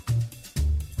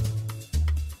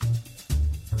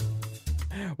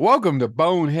Welcome to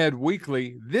Bonehead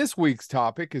Weekly. This week's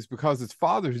topic is because it's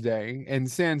Father's Day, and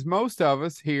since most of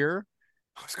us here,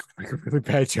 I was going to make a really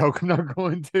bad joke. I'm not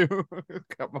going to.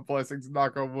 Cut my blessings,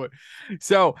 knock on wood.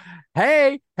 So,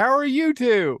 hey, how are you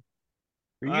two?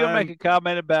 Are you gonna make I'm a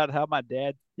comment about how my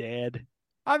dad's dead?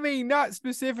 I mean, not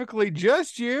specifically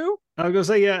just you. I was gonna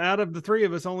say, yeah, out of the three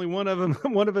of us, only one of them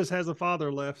one of us has a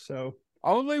father left. So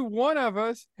Only one of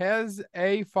us has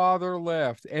a father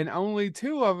left, and only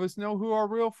two of us know who our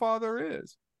real father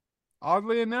is.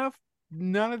 Oddly enough,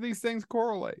 none of these things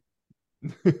correlate.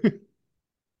 I don't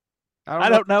I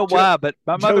know. don't know Joe, why, but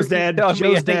my mother Joe's keeps dad telling me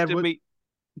I Joe's need dad to was be.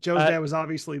 Joe's Uh, dad was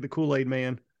obviously the Kool-Aid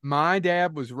man. My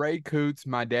dad was Ray Coots.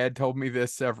 My dad told me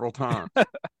this several times.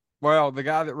 Well, the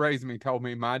guy that raised me told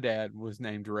me my dad was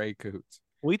named Ray Coots.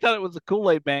 we thought it was the Kool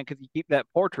Aid Man because you keep that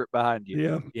portrait behind you,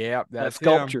 Yeah. Yeah, that that's him.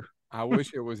 sculpture. I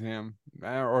wish it was him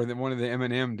or one of the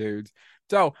M&M dudes.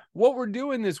 So, what we're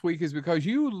doing this week is because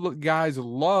you guys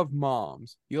love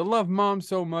moms. You love moms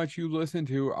so much you listen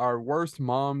to our worst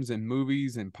moms and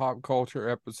movies and pop culture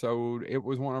episode. It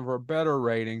was one of our better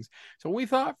ratings. So, we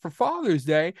thought for Father's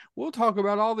Day, we'll talk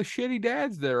about all the shitty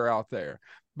dads that are out there.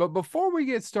 But before we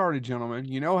get started, gentlemen,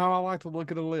 you know how I like to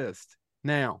look at a list.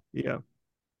 Now, Yeah.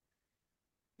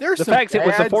 there's The some fact it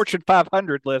was the dads. Fortune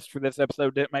 500 list for this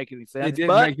episode didn't make any It sense, didn't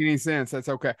but make any sense. That's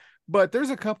okay. But there's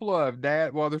a couple of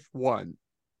dad. Well, there's one.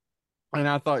 And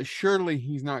I thought surely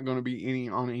he's not going to be any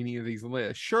on any of these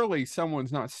lists. Surely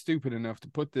someone's not stupid enough to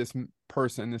put this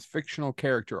person, this fictional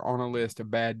character, on a list of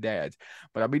bad dads.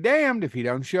 But I'll be damned if he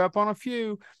don't show up on a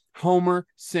few. Homer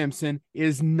Simpson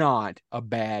is not a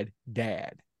bad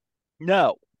dad.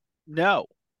 no, no.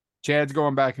 Chad's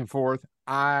going back and forth.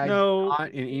 I do No.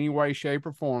 not in any way, shape,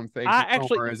 or form think I that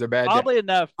actually, Homer is a bad dad. oddly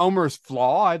enough, Homer's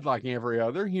flawed like every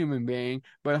other human being,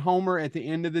 but Homer at the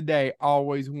end of the day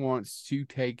always wants to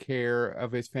take care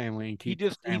of his family and he keep the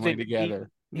just family together.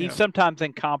 he's Yeah. sometimes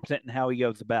incompetent in how he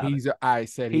goes about it. I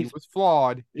said he He's was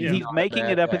flawed. He's Yeah. he's not a making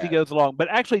it bad up as he dad. goes along. But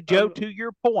actually, Joe, Um, to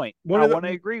your point, one I of want to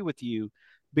the agree with you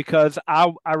because I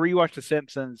rewatch The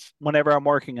Simpsons whenever I'm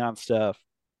working on stuff.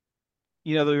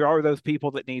 You know, there are those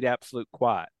people that need absolute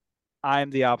quiet. I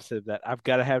am the opposite of that. I've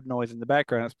got to have noise in the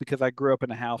background. It's because I grew up in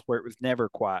a house where it was never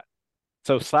quiet.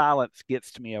 So silence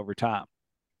gets to me over time.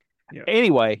 yeah.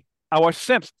 Anyway, I watched The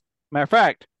Simpsons. Matter of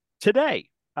fact, today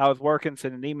I was working,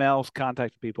 sending emails,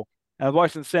 contacting people. And I was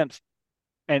watching The Simpsons,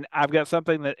 and I've got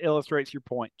something that illustrates your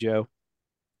point, Joe.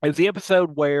 It's the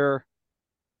episode where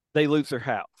they lose their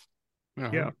house.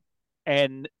 Uh-huh. Yeah.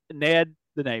 And Ned,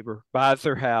 the neighbor, buys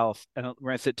their house and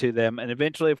rents it to them. And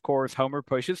eventually, of course, Homer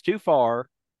pushes too far,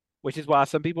 which is why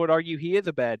some people would argue he is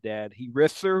a bad dad. He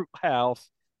risks their house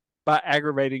by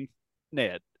aggravating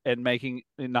Ned and making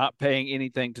and not paying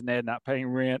anything to Ned, not paying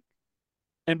rent,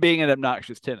 and being an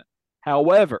obnoxious tenant.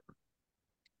 However,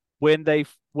 when they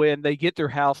get their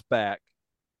house back,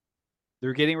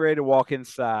 they're getting ready to walk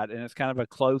inside, and it's kind of a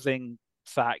closing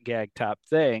sight gag type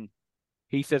thing.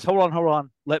 He says, hold on,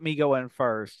 let me go in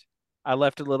first. I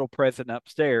left a little present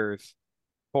upstairs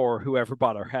for whoever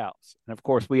bought our house. And of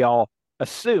course, we all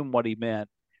assume what he meant.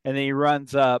 And then he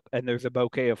runs up, and there's a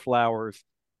bouquet of flowers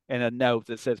and a note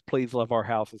that says, please love our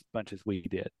house as much as we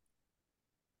did.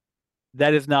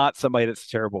 That is not somebody that's a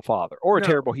terrible father or a No.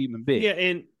 terrible human being.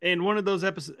 Yeah, and one of those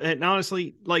episodes, and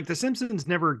honestly, like The Simpsons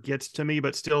never gets to me,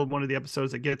 but still one of the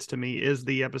episodes that gets to me is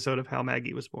the episode of how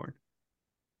Maggie was born.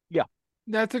 Yeah.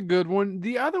 That's a good one.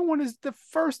 The other one is the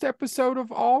first episode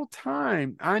of all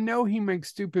time. I know he makes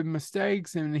stupid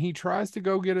mistakes and he tries to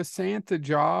go get a Santa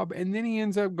job and then he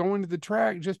ends up going to the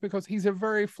track just because he's a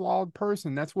very flawed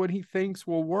person. That's what he thinks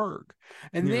will work.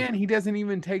 And Yeah. then he doesn't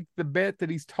even take the bet that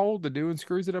he's told to do and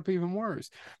screws it up even worse.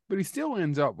 But he still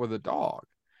ends up with a dog.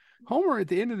 Homer, at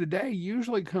the end of the day,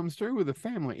 usually comes through with a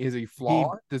family. Is he He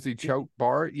flawed? Does he choke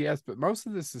Bart? Yes, but most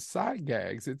of this is side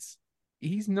gags.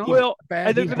 He's not he Well, a and bad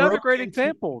he there's dad. another broke great into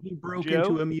example, he broke into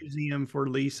Joe. a museum for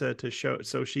Lisa to show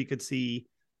so she could see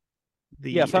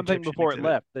Yeah, the something Egyptian before it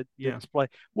exhibit. left that the Yeah. display.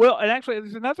 Well, and actually,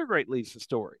 there's another great Lisa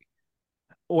story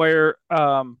where,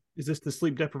 Is this the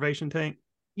sleep deprivation tank?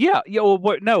 yeah, yeah.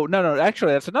 Well, no.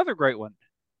 Actually, that's another great one.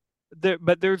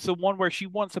 But there's the one where she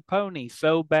wants a pony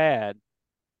so bad,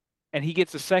 and he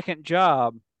gets a second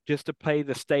job just to pay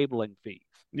the stabling fees,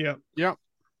 Yeah. Yep.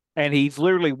 and he's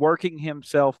literally working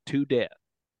himself to death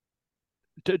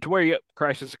to where he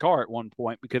crashes the car at one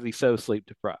point because he's so sleep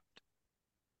deprived.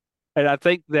 And I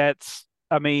think that's,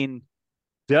 I mean,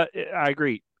 I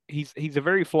agree. He's a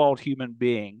very flawed human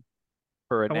being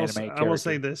for an animated I will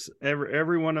say character. this.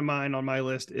 Every one of mine on my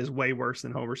list is way worse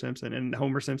than Homer Simpson, and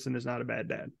Homer Simpson is not a bad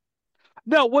dad.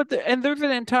 No, and there's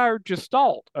an entire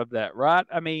gestalt of that, right?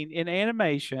 I mean, in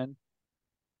animation,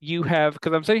 you have,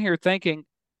 because I'm sitting here thinking,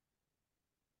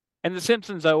 and the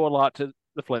Simpsons owe a lot to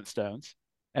the Flintstones,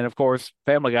 and of course,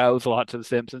 Family Guy owes a lot to the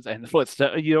Simpsons and the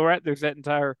Flintstones. You know, right? There's that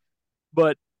entire.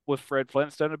 But was Fred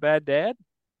Flintstone a bad dad?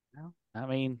 No. I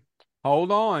mean,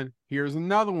 Hold on. Here's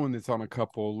another one that's on a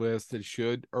couple of lists that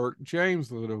should irk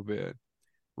James a little bit.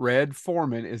 Red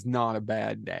Foreman is not a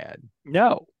bad dad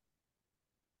no,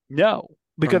 no, from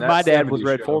because that my dad was 70s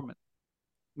Red show. Foreman.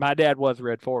 My dad was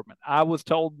Red Foreman. I was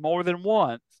told more than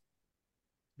once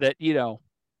that,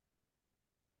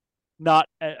 not.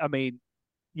 I mean,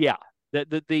 yeah,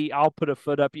 the I'll put a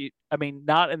foot up you. I mean,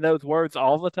 not in those words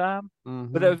all the time, but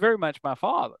that Mm-hmm. was very much my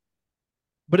father.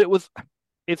 But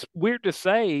it's weird to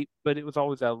say, but it was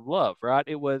always out of love, right?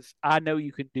 It was, I know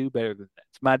you can do better than this.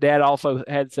 My dad also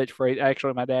had such phrase.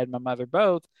 Actually, my dad and my mother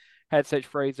both had such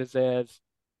phrases as,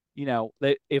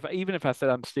 that if even if I said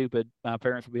I'm stupid, my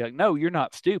parents would be like, "No, you're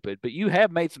not stupid, but you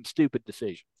have made some stupid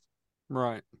decisions."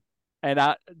 Right. And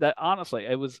that honestly,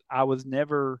 I was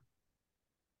never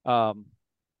um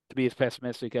to be as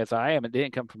pessimistic as I am. It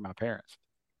didn't come from my parents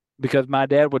because my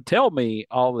dad would tell me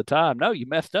all the time, "No, you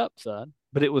messed up, son."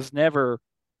 But it was never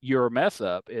your mess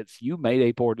up. It's you made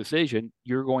a poor decision.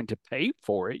 You're going to pay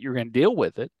for it. You're going to deal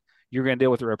with it. You're going to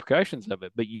deal with the repercussions of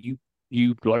it. But you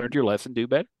learned your lesson. Do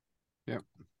better. Yep.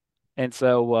 And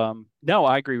so, no,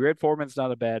 I agree. Red Foreman's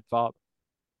not a bad father.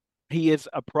 He is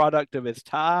a product of his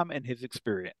time and his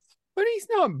experience. But he's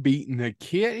not beating the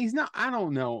kid. He's not. I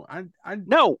don't know.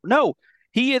 No, no,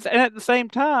 he is. And at the same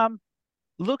time,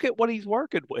 look at what he's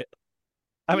working with.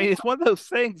 I Yeah. mean, it's one of those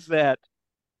things that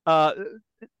uh,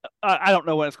 I don't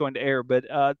know when it's going to air, but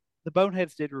the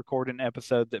Boneheads did record an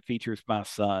episode that features my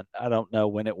son. I don't know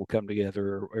when it will come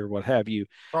together or what have you,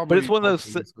 but it's Probably one of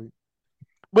hopefully those. this week.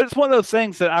 But it's one of those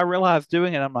things that I realized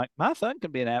doing it. I'm like, my son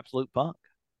can be an absolute punk.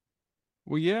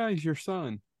 Well, yeah, he's your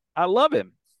son. I love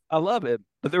him. I love him.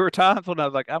 But there were times when I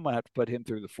was like, I'm gonna have to put him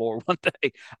through the floor one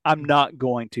day. I'm not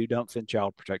going to. Don't send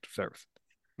Child Protective Service.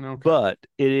 Okay. But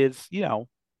it is,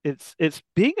 it's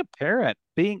being a parent,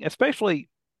 being especially.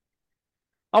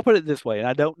 I'll put it this way, and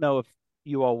I don't know if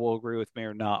you all will agree with me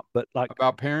or not, but like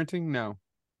About parenting? No.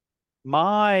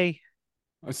 my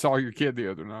I saw your kid the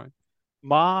other night.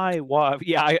 my wife,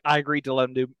 yeah, I agreed to let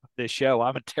him do this show.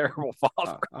 I'm a terrible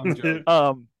father. I'm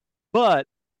joking. But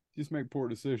Just make poor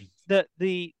decisions.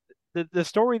 the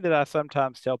story that I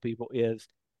sometimes tell people is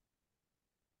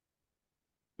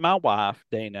my wife,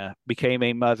 Dana, became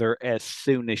a mother as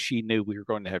soon as she knew we were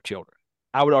going to have children.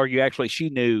 I would argue actually she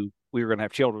knew we were going to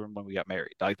have children when we got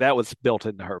married. Like that was built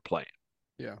into her plan.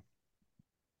 Yeah.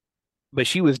 But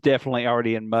she was definitely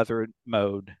already in mother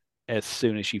mode as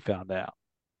soon as she found out.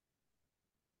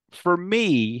 For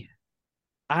me,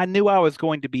 I knew I was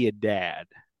going to be a dad.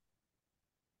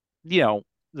 You know,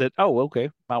 that, oh, okay,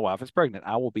 my wife is pregnant.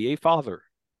 I will be a father.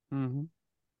 Mm-hmm.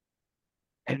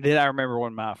 And then I remember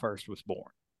when my first was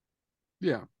born.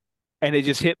 Yeah. And it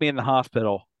just hit me in the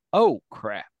hospital. Oh,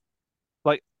 crap.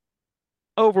 Like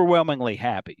overwhelmingly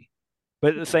happy.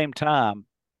 But at the same time,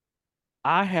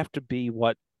 I have to be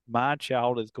what my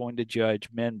child is going to judge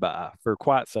men by for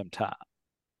quite some time.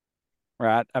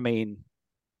 Right? I mean,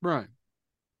 Right.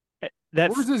 Where's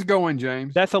that's this going,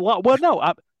 James? that's a lot. Well, no,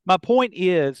 my point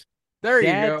is There you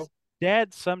dads go.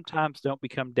 dads sometimes don't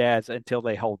become dads until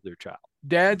they hold their child.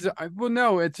 Well,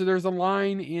 no, there's a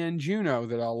line in Juno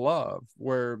that I love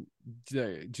where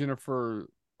Jennifer,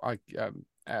 like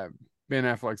Ben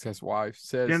Affleck's wife,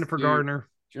 says Jennifer to Gardner.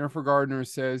 Jennifer Gardner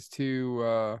says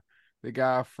to the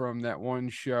guy from that one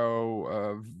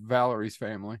show, Valerie's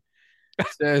Family,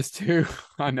 says to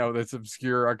I know that's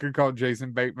obscure. I could call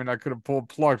Jason Bateman. I could have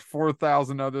plucked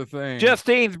 4,000 other things.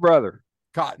 Justine's brother.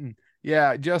 Cotton.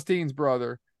 Yeah, Justine's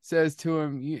brother says to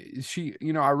him,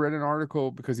 I read an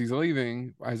article because he's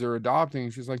leaving as they're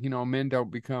adopting. She's like, men don't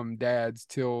become dads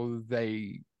till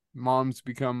moms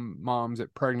become moms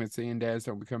at pregnancy, and dads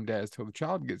don't become dads till the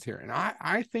child gets here. And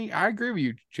I think I agree with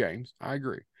you, James. I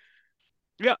agree.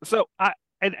 Yeah. So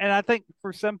and I think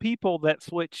for some people that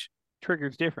switch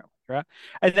triggers differently, right?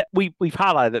 And that we've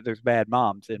highlighted that there's bad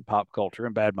moms in pop culture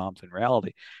and bad moms in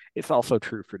reality. It's also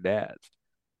true for dads.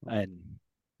 And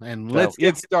And so let's yeah.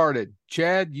 get started.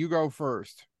 Chad, you go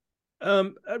first. A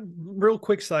real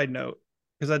quick side note,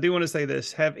 because I do want to say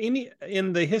this: have any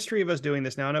in the history of us doing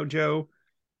this now? I know Joe,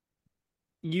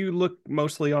 you look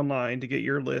mostly online to get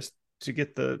your list to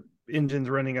get the engines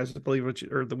running, I believe,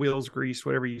 or the wheels greased,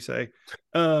 whatever you say.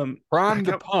 Prime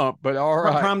the pump, but all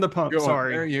right. Prime the pump.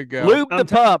 Sorry, there you go. Lube the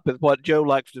pump is what Joe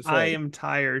likes to say. I am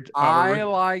tired. I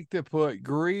like to put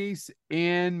grease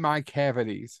in my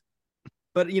cavities.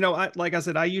 But like I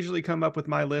said, I usually come up with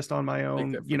my list on my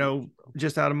own.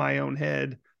 Just out of my own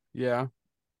head. Yeah.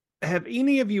 have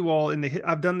any of you all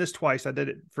I've done this twice. I did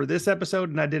it for this episode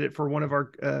and I did it for one of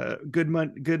our good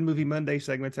movie Monday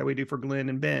segments that we do for Glenn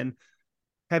and Ben.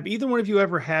 Have either one of you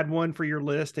ever had one for your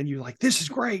list and you're like, this is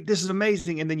great, this is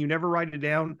amazing, and then you never write it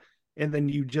down and then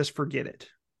you just forget it?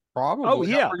 Oh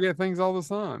Probably. I yeah. forget things all the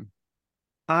time.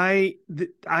 I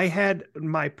had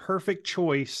my perfect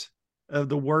choice of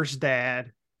the worst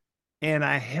dad, and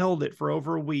I held it for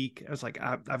over a week. I was like,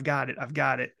 I've got it, I've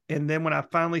got it. And then when I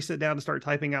finally sit down to start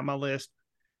typing out my list,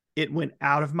 it went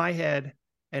out of my head,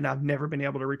 and I've never been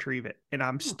able to retrieve it. And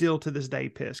I'm still to this day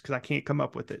pissed because I can't come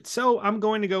up with it. So I'm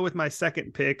going to go with my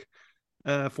second pick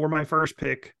for my first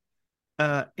pick,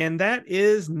 and that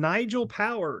is Nigel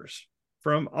Powers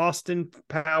from Austin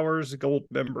Powers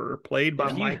Goldmember, played by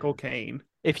If you Michael Caine.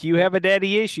 if you have a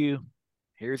daddy issue,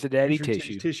 here's a daddy Here's your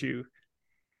tissue. tissue.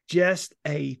 Just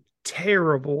a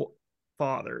terrible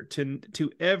father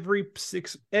to every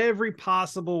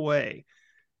possible way.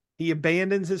 He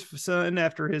abandons his son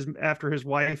after his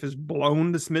wife is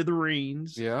blown to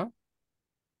smithereens. Yeah.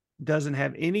 Doesn't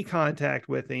have any contact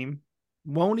with him.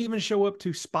 Won't even show up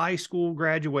to spy school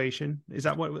graduation. Is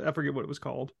that what, I forget what it was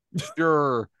called?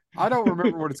 Sure. I don't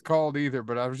remember what it's called either,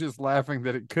 but I was just laughing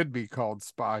that it could be called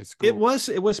Spy School. It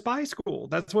was spy school.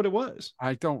 That's what it was.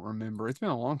 I don't remember. It's been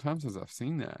a long time since I've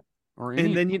seen that. Or And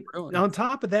any then really. on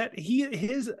top of that,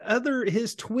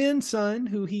 his twin son,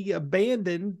 who he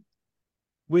abandoned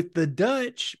with the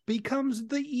Dutch, becomes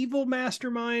the evil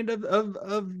mastermind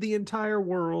of the entire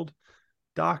world,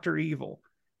 Dr. Evil.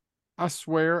 I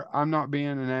swear I'm not being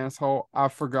an asshole. I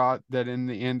forgot that in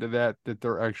the end of that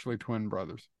they're actually twin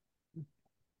brothers.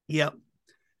 Yep.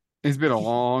 It's been a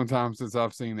long time since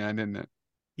I've seen that, isn't it?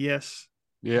 Yes.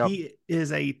 Yeah. He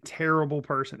is a terrible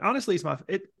person. Honestly,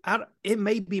 it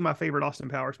may be my favorite Austin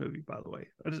Powers movie, by the way.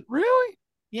 Really?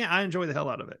 Yeah, I enjoy the hell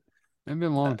out of it. It's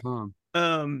been a long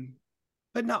time.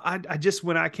 But no, I just,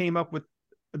 when I came up with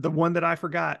the one that I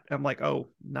forgot, I'm like, oh,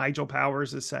 Nigel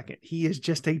Powers is second. He is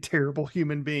just a terrible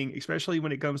human being, especially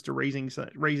when it comes to raising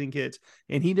kids.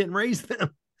 And he didn't raise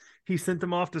them. He sent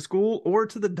them off to school or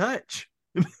to the Dutch.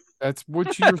 That's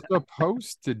what you're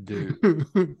supposed to do.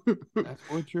 That's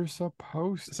what you're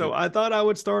supposed to. So I thought I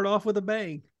would start off with a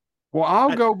bang. Well,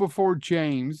 I'll go before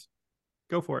James.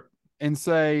 Go for it. And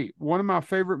say one of my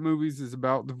favorite movies is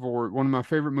about divorce. One of my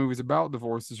favorite movies about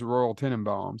divorce is Royal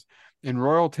Tenenbaums, and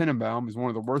Royal Tenenbaum is one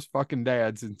of the worst fucking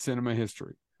dads in cinema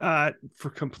history.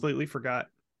 Completely forgot.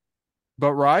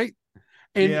 But right,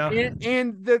 and yeah,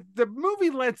 and the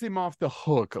movie lets him off the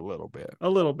hook a little bit. A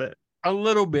little bit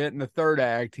In the third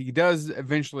act. He does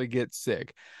eventually get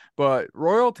sick, but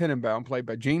Royal Tenenbaum, played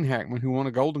by Gene Hackman, who won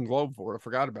a Golden Globe for it, I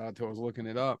forgot about it until I was looking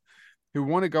it up, who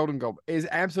won a Golden Globe, is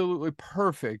absolutely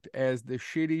perfect as the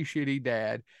shitty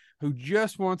dad who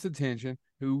just wants attention,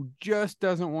 who just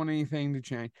doesn't want anything to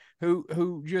change,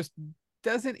 who just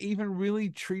doesn't even really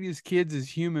treat his kids as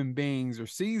human beings or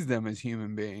sees them as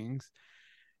human beings.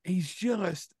 He's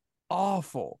just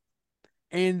awful.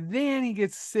 And then he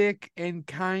gets sick and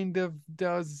kind of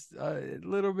does a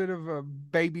little bit of a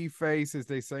baby face, as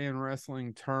they say in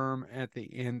wrestling term, at the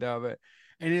end of it.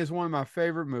 And it's one of my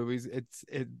favorite movies. It's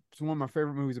one of my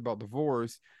favorite movies about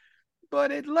divorce,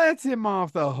 but it lets him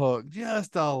off the hook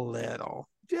just a little.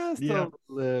 A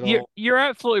little. You're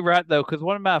absolutely right though, because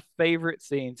one of my favorite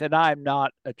scenes, and I'm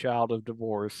not a child of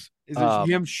divorce. Is it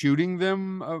him shooting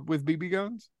them with BB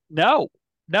guns?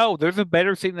 No, there's a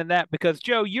better scene than that, because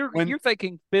Joe, you're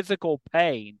thinking physical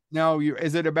pain. No,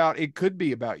 is it about? It could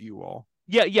be about you all.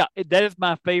 Yeah, that is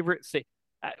my favorite scene.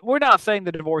 We're not saying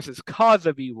the divorce is cause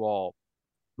of you all,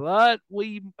 but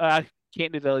I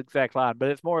can't do the exact line, but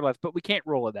it's more or less. But we can't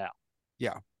rule it out.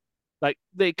 Yeah. Like,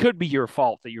 it could be your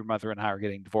fault that your mother and I are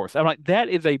getting divorced. I'm like, that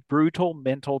is a brutal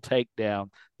mental takedown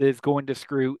that is going to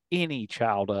screw any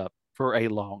child up for a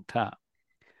long time.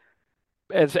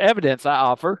 As evidence, I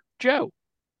offer Joe.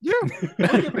 Yeah,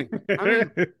 look at me. I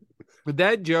mean, but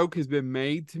that joke has been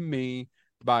made to me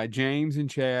by James and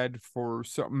Chad for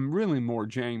something really more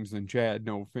James than Chad.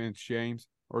 No offense, James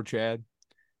or Chad.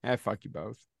 Fuck you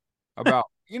both. About,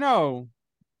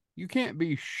 you can't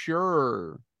be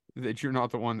sure that you're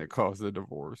not the one that caused the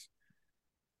divorce.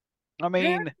 I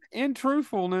mean, in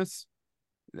truthfulness,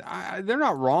 they're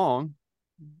not wrong.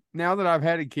 Now that I've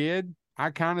had a kid, I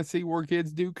kind of see where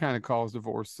kids do kind of cause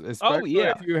divorce, especially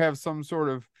if you have some sort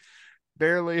of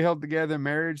barely held together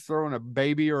marriage, throwing a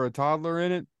baby or a toddler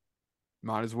in it.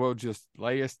 Might as well just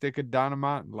lay a stick of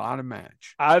dynamite and light a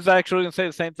match. I was actually going to say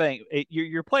the same thing.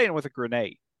 You're playing with a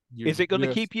grenade. Is it going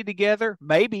to keep you together?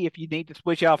 Maybe, if you need to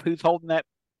switch off who's holding that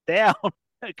down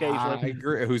occasionally. I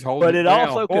agree. Who's holding it down?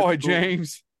 Also, boy,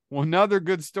 James, well, another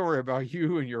good story about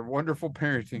you and your wonderful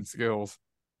parenting skills.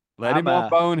 Let him on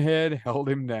Bonehead, held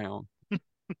him down.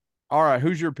 All right,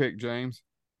 who's your pick, James?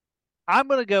 I'm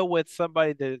going to go with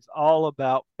somebody that is all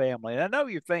about family. And I know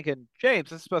you're thinking, James,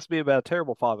 this is supposed to be about a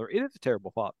terrible father. It is a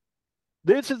terrible father.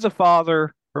 This is a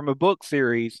father from a book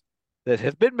series that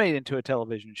has been made into a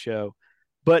television show.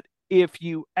 But if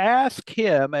you ask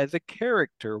him as a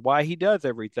character why he does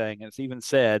everything, it's even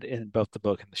said in both the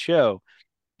book and the show,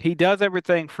 he does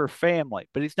everything for family,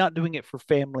 but he's not doing it for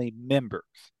family members.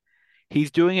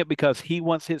 He's doing it because he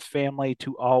wants his family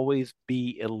to always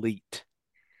be elite.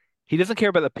 He doesn't care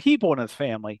about the people in his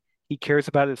family. He cares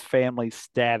about his family's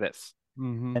status.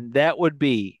 Mm-hmm. And that would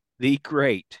be the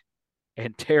great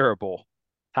and terrible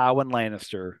Tywin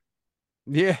Lannister.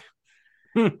 Yeah.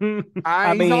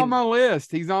 He's on my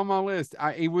list. He's on my list.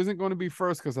 He wasn't going to be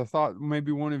first because I thought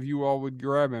maybe one of you all would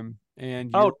grab him.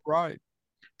 And you're right.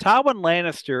 Tywin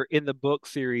Lannister in the book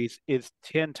series is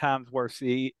 10 times worse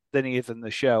than he is in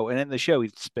the show. And in the show,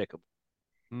 he's despicable.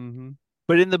 Mm-hmm.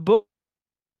 But in the book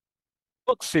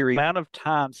series, the amount of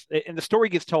times, and the story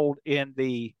gets told in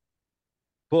the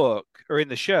book or in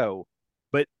the show,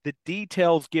 but the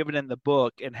details given in the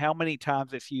book and how many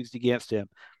times it's used against him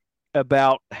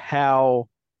about how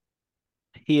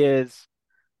his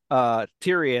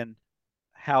Tyrion,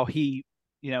 how he,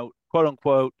 quote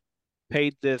unquote,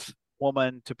 paid this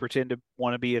woman to pretend to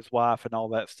want to be his wife and all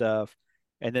that stuff.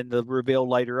 And then the reveal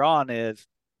later on is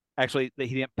actually that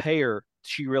he didn't pay her.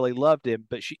 She really loved him,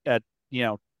 but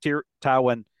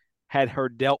Tywin had her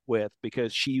dealt with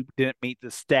because she didn't meet the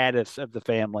status of the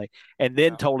family, and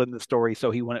then told him the story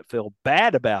so he wouldn't feel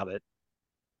bad about it,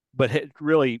 but it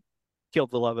really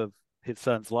killed the love of his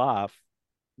son's life,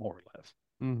 more or less.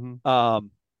 Mm-hmm.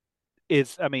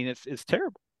 It's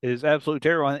terrible. It is absolutely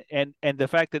terrible, and the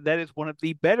fact that is one of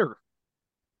the better,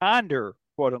 kinder,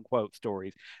 quote unquote,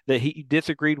 stories that he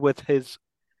disagreed with his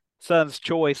son's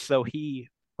choice, so he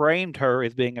framed her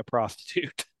as being a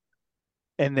prostitute,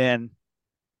 and then,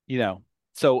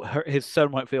 so his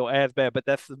son won't feel as bad, but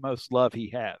that's the most love he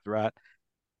has, right?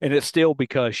 And it's still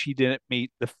because she didn't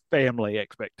meet the family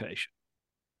expectation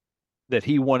that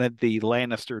he wanted the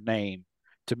Lannister name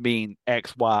to mean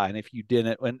X, Y, and if you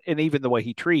didn't, and even the way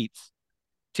he treats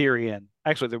Tyrion,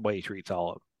 actually the way he treats all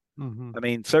of them. Mm-hmm. I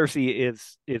mean, Cersei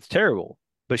is terrible,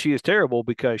 but she is terrible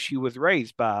because she was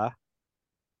raised by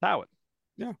Tywin.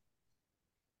 Yeah.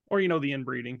 Or the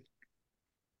inbreeding.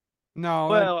 No,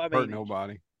 well, that hurt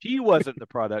nobody. She wasn't the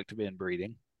product of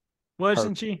inbreeding.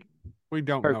 Wasn't she? We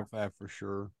don't know that for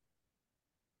sure.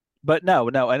 But no,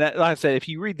 and like I said, if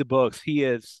you read the books, he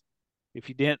is. If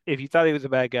you thought he was a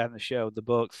bad guy in the show, the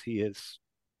books, he is.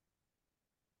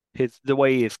 The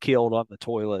way he is killed on the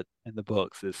toilet in the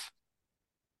books is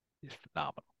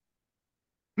phenomenal.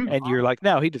 And you're like,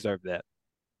 no, he deserved that.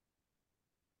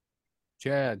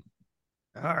 Chad,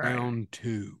 all right, round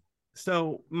 2.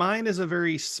 So mine is a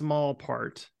very small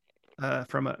part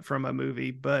from a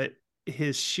movie, but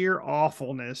his sheer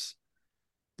awfulness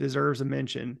deserves a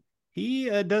mention. He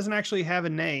doesn't actually have a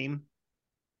name,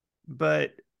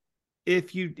 but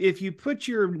if you put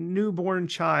your newborn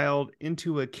child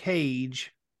into a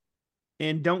cage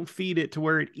and don't feed it to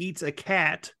where it eats a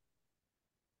cat,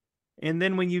 and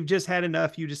then when you've just had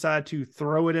enough, you decide to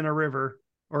throw it in a river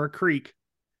or a creek,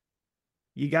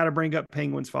 you got to bring up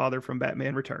Penguin's father from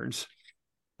Batman Returns,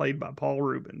 played by Paul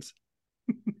Rubens.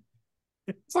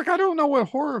 It's like I don't know what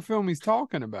horror film he's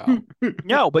talking about.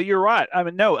 No, but you're right. I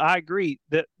mean, no, I agree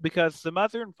that because the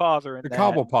mother and father in the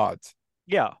Cobblepots.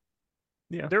 Yeah.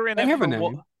 They're in it have for a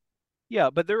name. Yeah,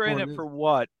 but they're in it for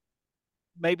what?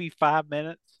 Maybe 5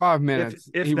 minutes. 5 minutes.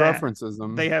 If he references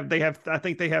them. They have. I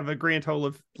think they have a grand total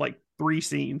of like 3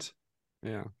 scenes.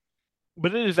 Yeah.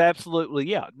 But it is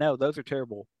absolutely no. Those are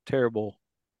terrible.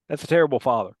 That's a terrible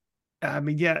father. I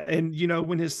mean, yeah, and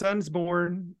when his son's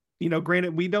born,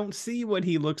 granted we don't see what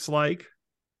he looks like,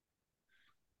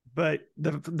 but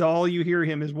the all you hear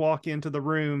him is walk into the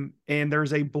room and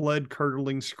there's a blood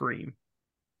curdling scream.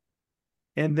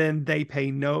 And then they pay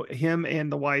him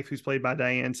and the wife, who's played by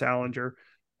Diane Salinger,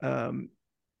 don't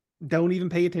even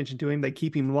pay attention to him. They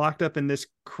keep him locked up in this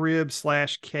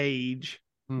crib/cage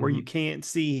where you can't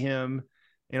see him.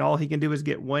 And all he can do is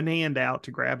get one hand out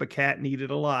to grab a cat and eat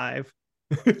it alive.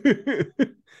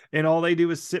 And all they do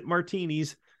is sip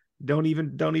martinis, don't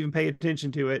even pay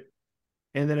attention to it.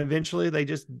 And then eventually they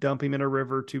just dump him in a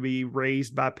river to be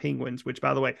raised by penguins, which,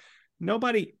 by the way,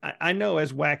 nobody, I know,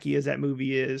 as wacky as that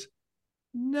movie is,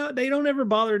 no, they don't ever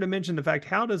bother to mention the fact,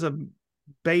 how does a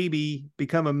baby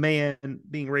become a man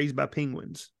being raised by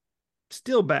penguins?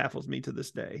 Still baffles me to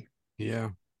this day. Yeah.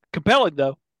 Compelling,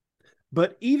 though.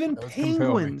 But even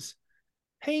penguins,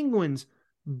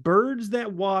 birds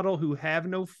that waddle who have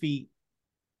no feet,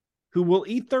 who will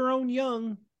eat their own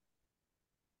young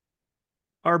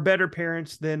are better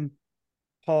parents than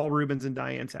Paul Rubens and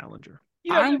Diane Salinger.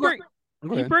 You know, I'm going. Go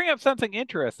you ahead. bring up something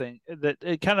interesting that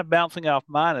it kind of bouncing off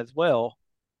mine as well.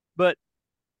 But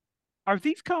are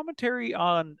these commentary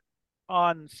on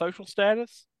social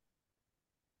status?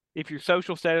 If your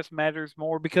social status matters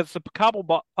more, because the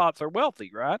Cobblepots are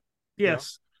wealthy, right? Yeah.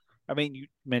 Yes. I mean, you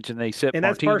mentioned they sip And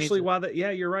that's martinis. partially why that, yeah,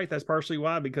 you're right. That's partially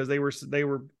why, because they They didn't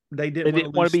want to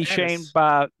didn't want to lose be status.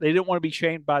 they didn't want to be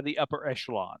shamed by the upper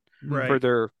echelon for Right.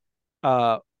 their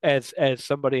as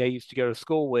somebody I used to go to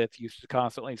school with used to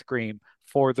constantly scream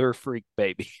for their freak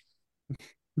baby.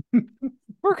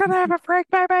 We're gonna have a freak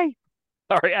baby.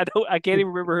 Sorry, I can't even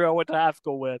remember who I went to high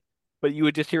school with, but you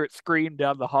would just hear it scream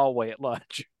down the hallway at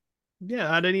lunch.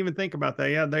 Yeah, I didn't even think about that.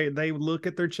 Yeah, they look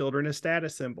at their children as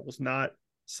status symbols, not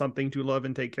something to love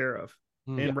and take care of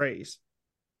Yeah. and raise.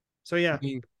 So yeah,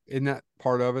 Isn't that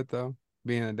part of it though?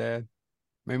 Being a dad.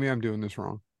 Maybe I'm doing this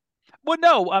wrong. Well,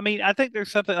 no, I mean, I think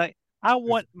there's something like I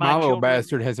want my My little children.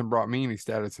 bastard hasn't brought me any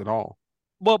status at all.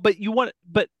 Well, but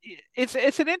it's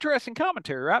an interesting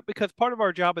commentary, right? Because part of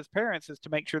our job as parents is to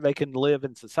make sure they can live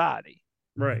in society.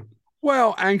 right.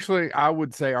 Well, actually, I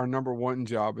would say our number one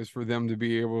job is for them to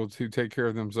be able to take care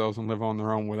of themselves and live on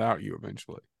their own without you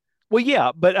eventually. Well, yeah,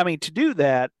 but I mean, to do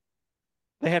that,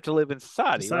 they have to live in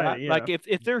society, right? Society, yeah. Like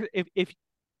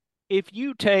if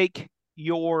you take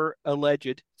your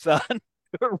alleged son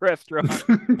to a restaurant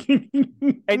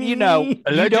and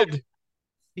Alleged.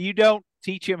 you don't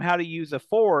teach him how to use a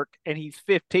fork and he's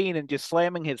 15 and just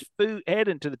slamming his food head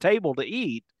into the table to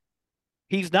eat,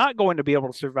 he's not going to be able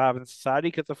to survive in society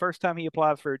because the first time he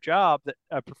applies for a job,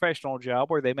 a professional job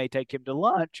where they may take him to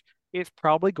lunch, it's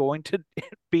probably going to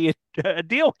be a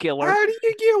deal killer. How do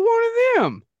you get one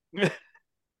of them?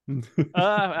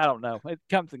 I don't know. It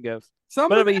comes and goes. Some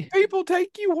But I of the mean, people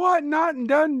take you what not and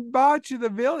done bought you the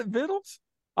vittles.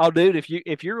 oh, dude,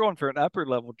 if you're going for an upper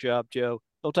level job, Joe,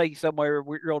 they'll take you somewhere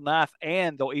real nice,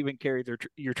 and they'll even carry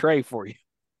your tray for you.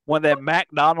 One of them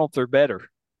McDonald's or better.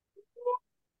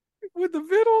 With the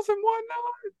vittles and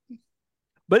whatnot.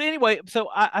 But anyway, so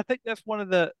I think that's one of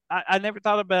the I never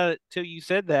thought about it till you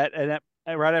said that,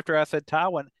 and right after I said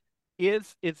Taiwan,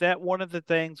 is that one of the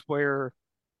things where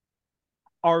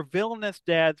are villainous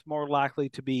dads more likely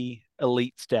to be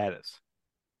elite status?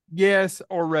 Yes,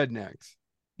 or rednecks.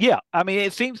 Yeah, I mean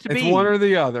it seems to It's one be or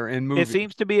the other in it movies.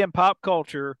 seems to be in pop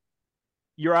culture.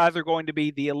 You're either going to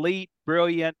be the elite,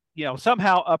 brilliant,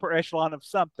 somehow upper echelon of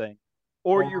something,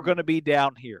 or you're Or going to be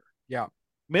down here. yeah, yeah,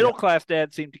 Middle class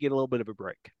dads seem to get a little bit of a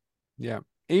break. yeah.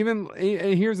 Even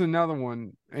here's another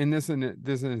one, and this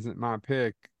isn't my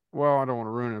pick. Well, I don't want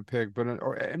to ruin a pick, but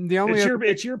the only other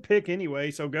It's your pick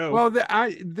anyway, so go. well,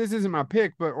 this isn't my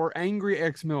pick, but or angry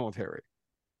ex-military.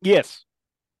 Yes.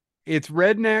 It's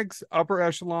rednecks, upper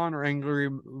echelon, or angry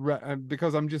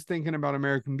because I'm just thinking about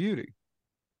American Beauty.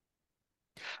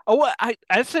 Oh, well,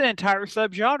 that's an entire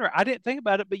subgenre. I didn't think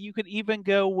about it, but you could even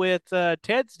go with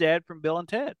Ted's dad from Bill and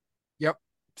Ted, Yep,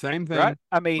 same right? thing.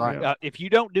 I mean, Right, Yeah. if you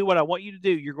don't do what I want you to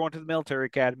do, you're going to the military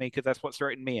academy because that's what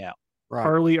straightened me out. right.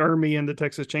 Harley Ermy and the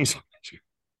Texas Chainsaw Massacre.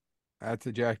 That's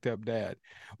a jacked up dad.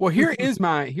 Well, here is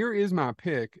my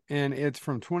pick, and it's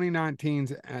from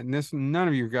 2019's, and this none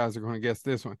of you guys are going to guess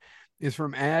this one. It's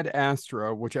from Ad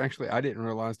Astra, which actually I didn't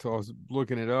realize till I was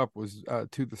looking it up was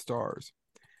To the Stars.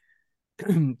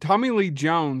 Tommy Lee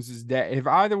Jones is dad.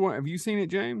 Have you seen it,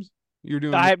 James? You're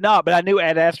doing I have not, but I knew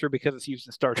Ad Astra because it's used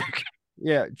in Star Trek.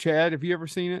 yeah, Chad. Have you ever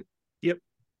seen it? Yep.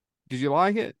 Did you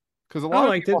like it? Because a I lot of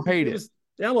liked it. people hate it.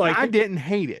 I liked I it. didn't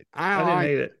hate it. I didn't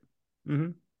hate it. Mm-hmm.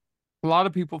 A lot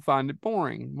of people find it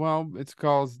boring. Well, it's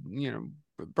because,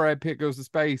 Brad Pitt goes to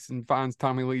space and finds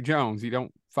Tommy Lee Jones. You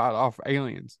don't fight off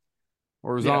aliens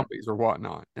or Yeah. zombies or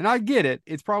whatnot. And I get it.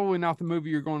 It's probably not the movie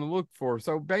you're going to look for.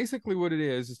 So basically, what it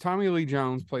is Tommy Lee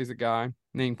Jones plays a guy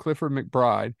named Clifford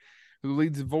McBride who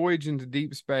leads a voyage into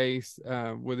deep space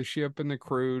with a ship and the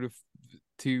crew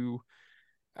to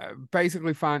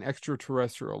basically find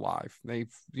extraterrestrial life. They,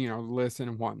 listen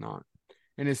and whatnot.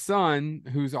 And his son,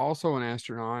 who's also an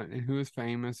astronaut and who is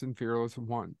famous and fearless and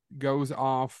what, goes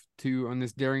off on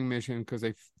this daring mission because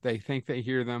they think they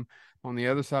hear them on the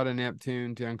other side of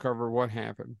Neptune to uncover what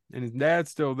happened. And his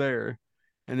dad's still there,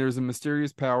 and there's a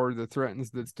mysterious power that threatens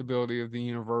the stability of the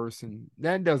universe, and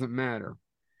that doesn't matter.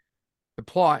 The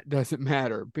plot doesn't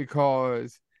matter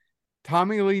because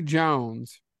Tommy Lee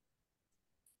Jones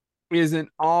is an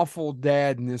awful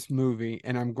dad in this movie,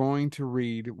 and I'm going to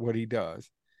read what he does.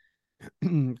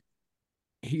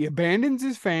 He abandons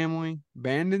his family,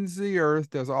 abandons the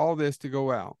earth, does all this to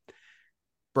go out.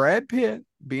 Brad Pitt,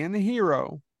 being the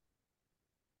hero,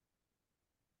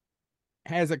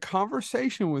 has a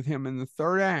conversation with him in the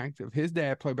third act of his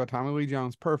dad, played by Tommy Lee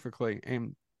Jones, perfectly.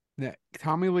 And that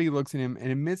Tommy Lee looks at him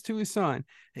and admits to his son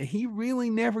that he really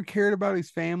never cared about his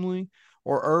family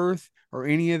or Earth or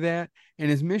any of that. And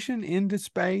his mission into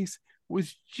space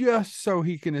was just so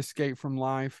he can escape from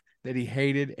life that he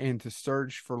hated and to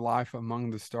search for life among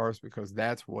the stars, because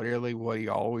that's really what he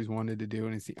always wanted to do.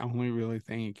 And it's the only really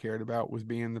thing he cared about, was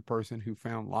being the person who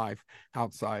found life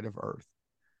outside of Earth.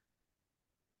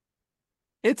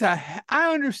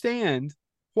 I understand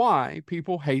why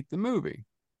people hate the movie.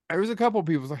 There was a couple of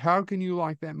people like, how can you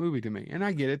like that movie to me? And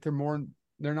I get it.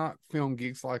 They're not film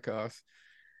geeks like us,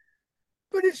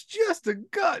 but it's just a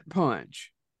gut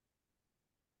punch.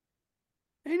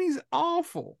 And he's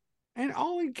awful. And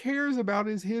all he cares about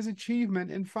is his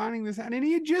achievement and finding this out. And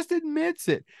he just admits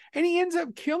it. And he ends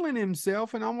up killing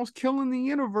himself and almost killing the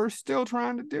universe, still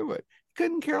trying to do it. He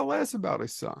couldn't care less about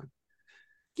his son.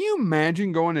 Can you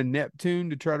imagine going to Neptune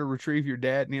to try to retrieve your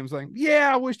dad and him saying, yeah,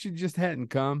 I wish you just hadn't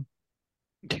come?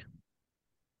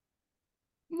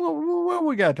 What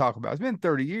we got to talk about? It's been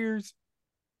 30 years.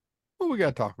 What we got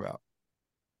to talk about?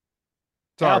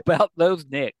 How Sorry. about those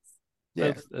Knicks?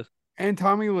 Yeah. Those, And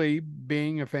Tommy Lee,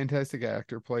 being a fantastic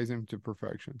actor, plays him to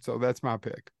perfection. So that's my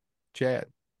pick. Chad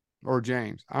or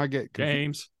James. I get confused.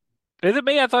 James. is it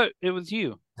me? I thought it was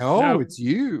you. No, No. it's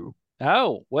you.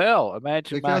 Oh, well,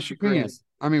 imagine Take my out your chagrin. penis.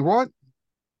 I mean, what?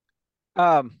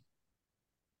 Um,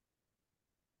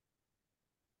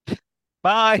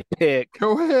 my pick,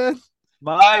 Go ahead.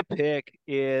 my pick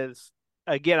is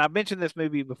again. I've mentioned this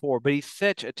movie before, but he's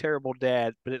such a terrible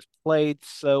dad, but it's played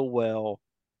so well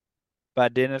by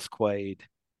Dennis Quaid.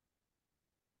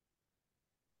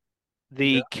 Yeah.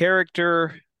 The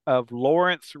character of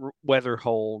Lawrence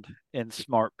Weatherhold in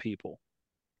Smart People.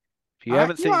 If you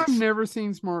haven't seen, I've never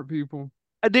seen Smart People.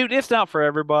 dude, it's not for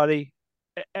everybody.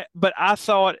 But I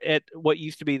saw it at what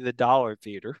used to be the Dollar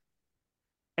Theater,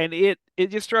 and it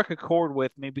just struck a chord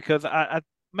with me because I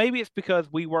maybe it's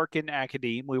because we work in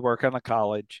academe, we work on a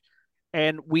college,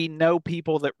 and we know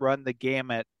people that run the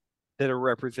gamut that are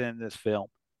represented in this film.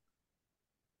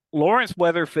 Lawrence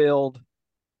Weatherfield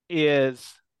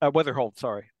is Weatherhold,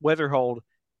 sorry, Weatherhold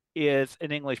is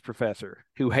an English professor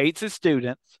who hates his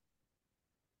students,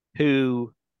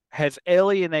 who has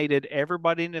alienated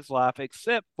everybody in his life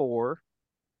except for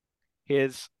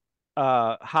his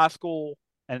high school,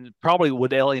 and probably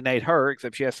would alienate her,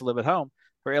 except she has to live at home.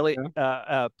 For Elliot,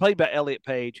 Yeah. played by Elliot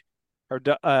Page,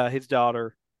 his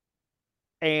daughter,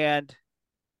 and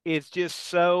it's just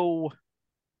so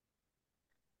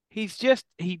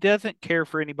he doesn't care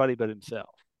for anybody but himself.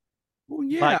 Well,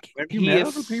 yeah. Like Have you he met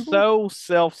is other people? so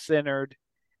self-centered.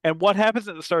 And what happens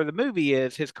at the start of the movie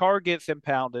is his car gets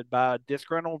impounded by a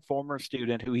disgruntled former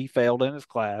student who he failed in his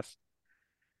class,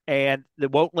 and they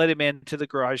won't let him into the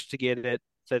garage to get it.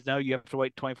 Says, no, you have to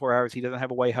wait 24 hours. He doesn't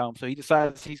have a way home. So he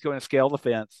decides he's going to scale the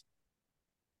fence,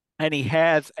 and he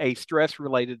has a stress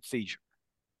related seizure.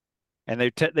 And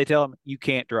they tell him, you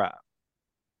can't drive.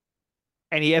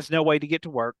 And he has no way to get to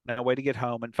work, no way to get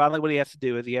home. And finally, what he has to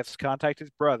do is he has to contact his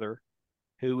brother,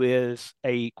 who is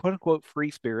a quote unquote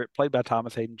free spirit, played by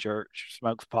Thomas Hayden Church,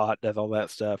 smokes pot, does all that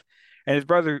stuff. And his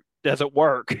brother doesn't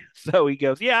work. So he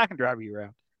goes, yeah, I can drive you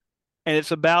around. And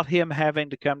it's about him having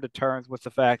to come to terms with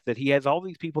the fact that he has all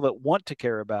these people that want to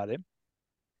care about him,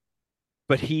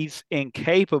 but he's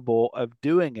incapable of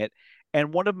doing it.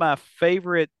 And one of my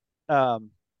favorite um,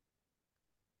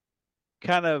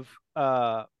 kind of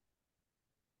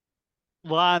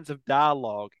lines of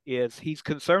dialogue is he's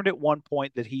concerned at one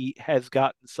point that he has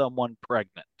gotten someone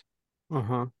pregnant.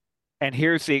 Uh-huh. And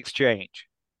here's the exchange.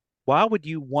 Why would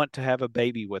you want to have a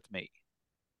baby with me?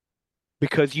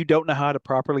 Because you don't know how to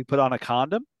properly put on a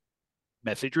condom?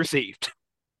 Message received.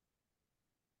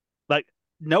 Like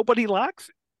nobody likes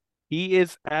it. He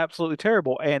is absolutely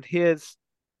terrible, and he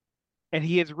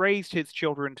has raised his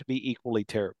children to be equally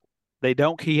terrible. They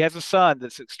don't. He has a son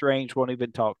that's estranged, won't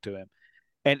even talk to him,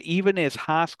 and even his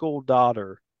high school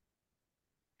daughter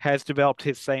has developed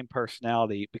his same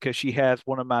personality because she has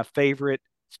one of my favorite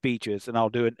speeches, and I'll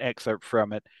do an excerpt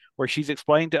from it, where she's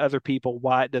explained to other people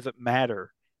why it doesn't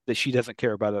matter that she doesn't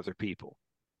care about other people.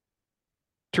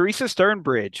 Teresa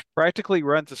Sternbridge practically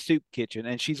runs a soup kitchen,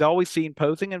 and she's always seen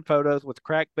posing in photos with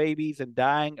crack babies and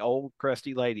dying old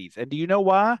crusty ladies. And do you know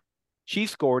why? She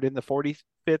scored in the 45th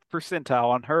percentile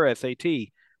on her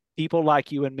SAT. People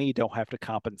like you and me don't have to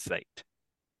compensate.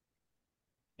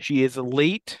 She is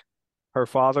elite. Her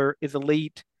father is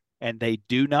elite, and they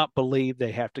do not believe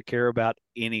they have to care about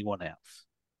anyone else.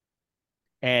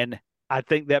 And I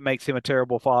think that makes him a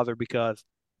terrible father because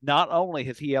not only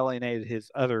has he alienated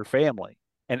his other family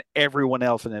and everyone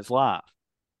else in his life,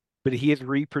 but he has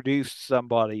reproduced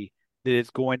somebody that is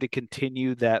going to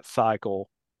continue that cycle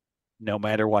no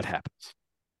matter what happens.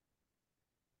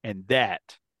 And that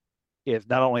is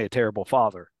not only a terrible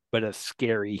father, but a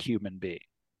scary human being.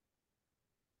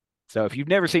 So if you've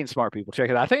never seen Smart People, check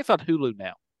it out. I think it's on Hulu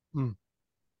now. Hmm.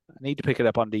 I need to pick it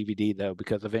up on DVD though,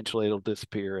 because eventually it'll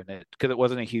disappear and because it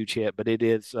wasn't a huge hit, but it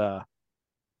is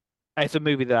it's a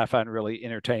movie that I find really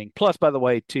entertaining. Plus, by the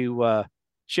way, to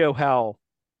show how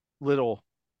little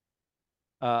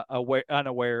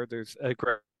unaware, there's a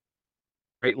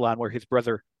great line where his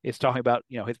brother is talking about,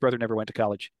 his brother never went to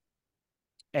college.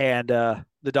 And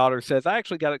the daughter says, I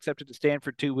actually got accepted to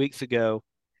Stanford 2 weeks ago.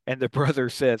 And the brother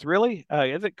says, really?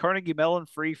 Isn't Carnegie Mellon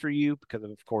free for you? Because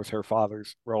of course, her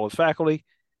father's role as faculty.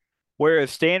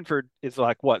 Whereas Stanford is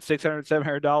like, what, $600,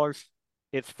 $700?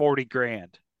 It's 40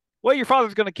 grand. Well, your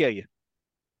father's going to kill you.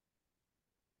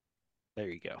 There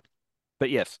you go. But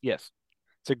yes, yes.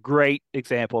 It's a great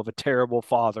example of a terrible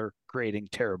father creating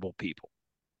terrible people.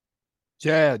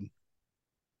 Chad,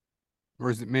 or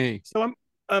is it me? So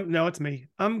no, it's me.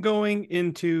 I'm going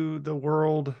into the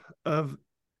world of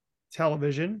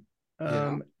television.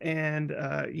 Yeah.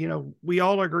 And we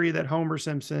all agree that Homer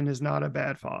Simpson is not a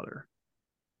bad father.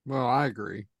 Well, I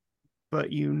agree.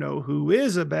 But you know who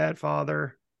is a bad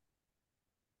father?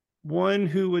 One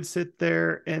who would sit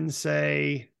there and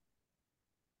say,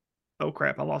 oh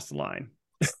crap, I lost the line.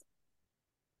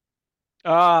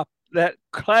 That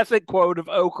classic quote of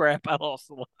 "Oh crap, I lost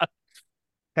the line."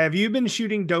 Have you been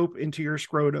shooting dope into your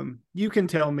scrotum? You can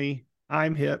tell me.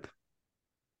 I'm hip.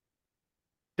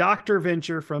 Dr.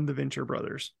 Venture from the Venture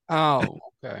Brothers. Oh,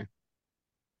 okay.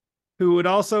 Who would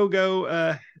also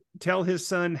go tell his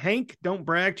son, Hank, don't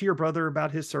brag to your brother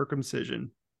about his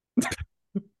circumcision.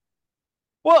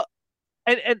 Well,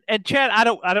 and Chad, I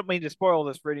don't mean to spoil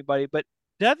this for anybody, but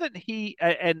doesn't he?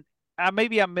 And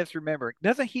maybe I'm misremembering.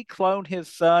 Doesn't he clone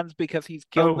his sons because he's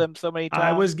killed them so many times?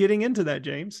 I was getting into that,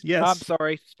 James. Yes. I'm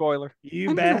sorry, spoiler.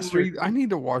 You bastard. I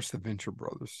need to watch the Venture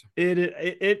Brothers.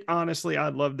 It honestly, I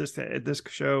love this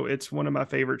show. It's one of my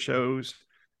favorite shows.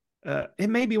 It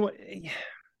may be one.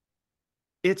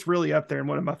 It's really up there in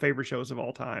one of my favorite shows of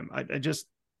all time.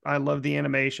 I love the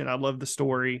animation. I love the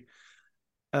story.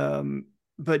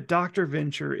 But Dr.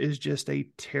 Venture is just a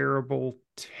terrible,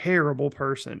 terrible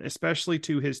person, especially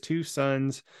to his two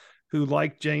sons who,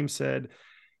 like James said,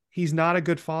 he's not a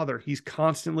good father. He's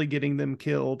constantly getting them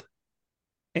killed.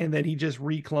 And then he just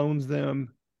reclones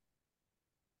them.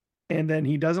 And then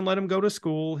he doesn't let them go to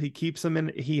school. He keeps them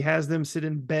in, he has them sit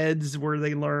in beds where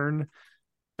they learn.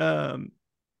 They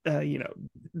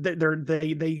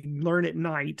learn at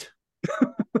night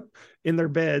in their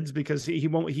beds because he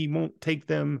won't take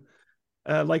them.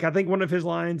 Like I think one of his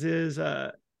lines is,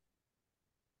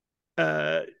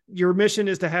 your mission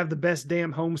is to have the best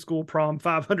damn homeschool prom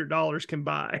 $500 can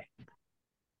buy.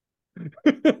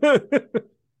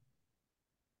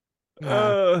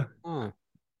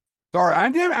 Sorry,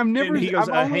 I've never. Goes,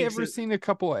 I've only ever seen a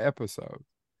couple of episodes.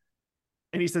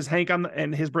 And he says, Hank,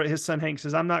 and his son Hank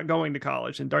says, I'm not going to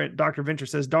college. And Dr. Venture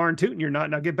says, darn tootin' you're not.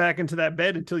 Now get back into that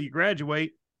bed until you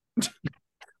graduate.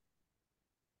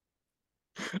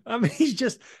 I mean,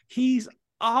 he's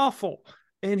awful.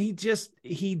 And he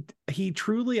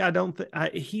truly, I don't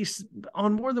think he's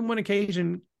on more than one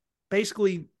occasion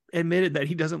basically admitted that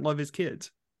he doesn't love his kids.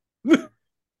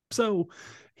 So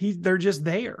they're just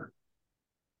there.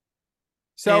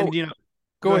 So, and,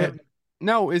 go ahead.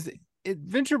 No,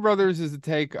 Venture Brothers is a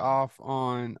take off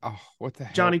on what the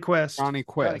hell? Johnny Quest. Johnny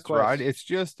Quest, right? It's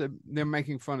just them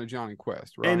making fun of Johnny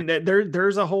Quest, right? And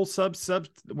there's a whole sub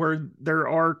where there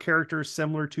are characters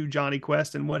similar to Johnny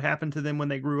Quest and what happened to them when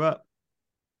they grew up.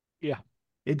 Yeah,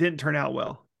 it didn't turn out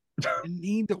well. I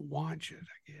need to watch it,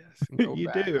 I guess. And go you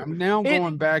back. do. I'm now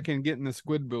going back and getting the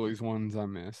Squidbillies ones I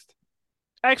missed.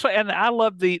 Actually, and I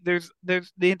love there's the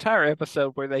entire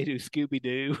episode where they do Scooby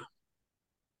Doo.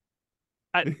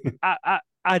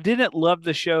 I didn't love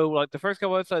the show. Like the first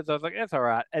couple episodes, I was like, that's all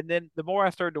right. And then the more I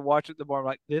started to watch it, the more I'm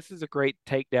like, this is a great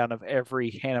takedown of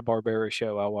every Hanna-Barbera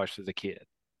show I watched as a kid.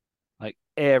 Like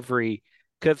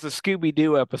because the Scooby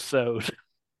Doo episode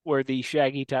where the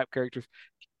Shaggy type characters,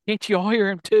 can't you all hear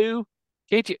him too?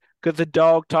 Can't you? Because the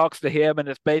dog talks to him, and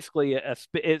it's basically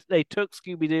they took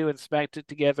Scooby Doo and smacked it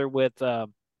together with the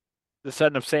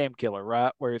Son of Sam Killer,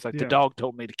 right? Where it's like the dog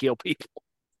told me to kill people,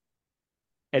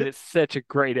 and it's such a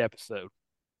great episode.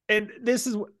 And this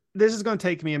is going to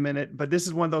take me a minute, but this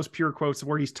is one of those pure quotes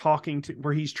where he's trying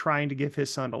to give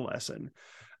his son a lesson.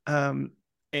 And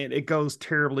it goes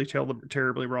terribly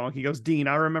wrong. He goes, Dean,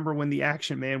 I remember when the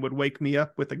action man would wake me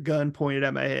up with a gun pointed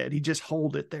at my head. He'd just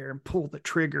hold it there and pull the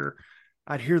trigger.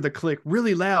 I'd hear the click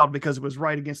really loud because it was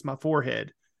right against my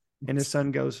forehead. And his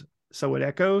son goes, so it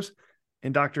echoes?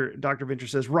 And Dr. Venture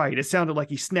says, right. It sounded like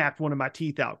he snapped one of my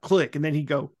teeth out. Click. And then he'd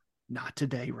go, not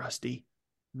today, Rusty.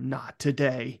 Not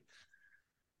today.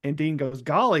 And Dean goes,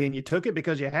 golly, and you took it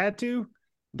because you had to?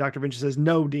 Dr. Venture says,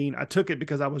 no, Dean, I took it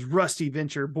because I was Rusty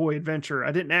Venture, boy adventure.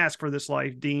 I didn't ask for this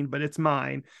life, Dean, but it's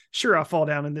mine. Sure, I fall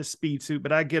down in this speed suit,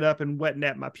 but I get up and wet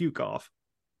nap my puke off.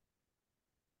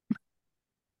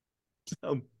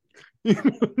 So,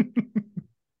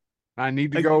 I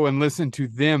need to go and listen to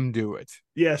them do it.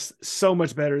 yes, so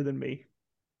much better than me.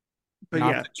 But Not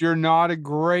yeah, that you're not a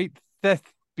great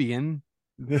thespian.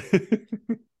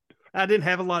 I didn't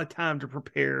have a lot of time to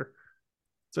prepare.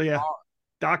 So yeah,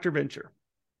 Dr. Venture.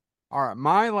 All right,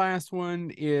 my last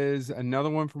one is another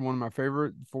one from one of my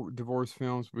favorite divorce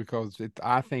films because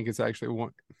I think it's actually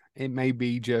one. It may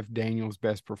be Jeff Daniels'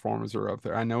 best performance are up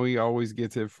there. I know he always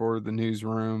gets it for the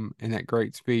newsroom and that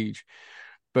great speech,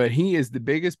 but he is the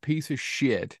biggest piece of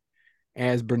shit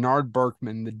as Bernard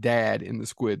Berkman, the dad in The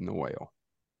Squid and the Whale.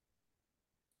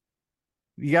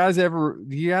 Do you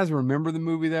guys remember the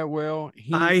movie that well?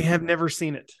 I have never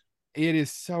seen it. It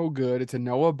is so good. It's a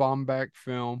Noah Baumbach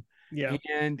film. Yeah.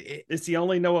 And it's the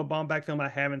only Noah Baumbach film I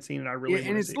haven't seen, and I really want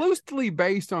to see it's loosely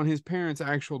based on his parents'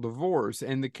 actual divorce,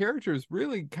 and the character is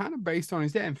really kind of based on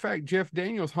his dad. In fact, Jeff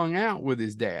Daniels hung out with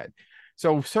his dad.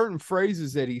 So certain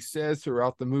phrases that he says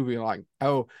throughout the movie, like,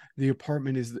 oh, the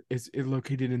apartment is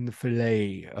located in the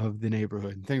fillet of the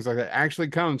neighborhood, and things like that, actually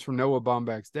comes from Noah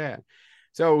Baumbach's dad.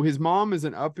 So his mom is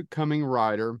an up-and-coming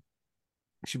writer.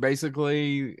 She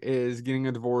basically is getting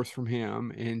a divorce from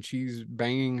him, and she's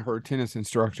banging her tennis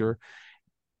instructor.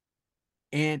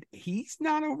 And he's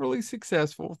not overly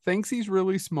successful, thinks he's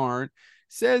really smart,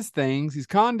 says things, he's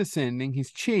condescending,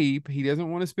 he's cheap, he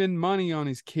doesn't want to spend money on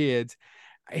his kids.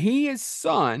 His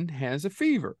son has a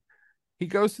fever. He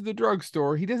goes to the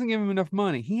drugstore. He doesn't give him enough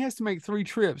money. He has to make 3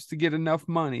 trips to get enough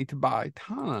money to buy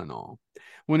Tylenol.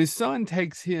 When he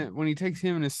takes him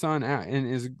and his son out and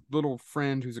his little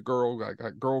friend, who's a girl, like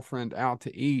a girlfriend, out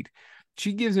to eat,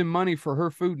 she gives him money for her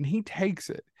food and he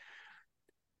takes it.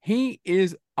 He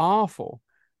is awful.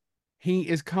 He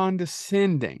is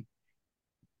condescending.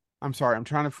 I'm sorry. I'm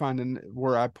trying to find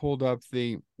where I pulled up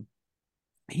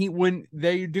when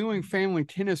they're doing family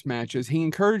tennis matches, he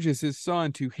encourages his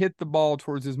son to hit the ball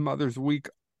towards his mother's weak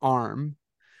arm.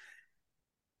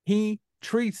 He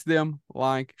treats them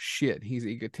like shit. He's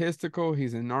egotistical.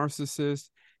 He's a narcissist.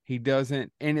 He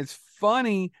doesn't, and it's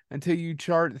funny until you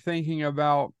start thinking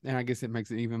about, and I guess it makes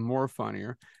it even more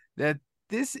funnier, that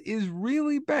this is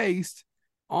really based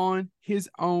on his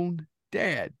own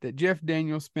dad that Jeff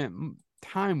Daniels spent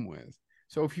time with.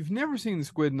 So if you've never seen The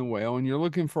Squid and the Whale and you're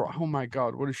looking for, oh my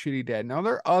God, what a shitty dad. Now,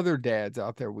 there are other dads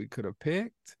out there we could have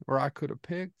picked, or I could have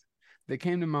picked, that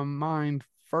came to my mind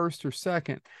first or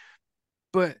second.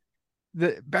 But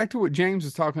back to what James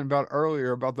was talking about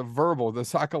earlier about the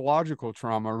psychological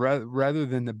trauma rather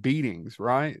than the beatings,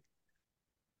 right?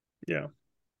 Yeah.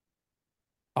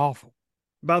 Awful.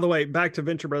 By the way, back to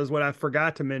Venture Brothers, what I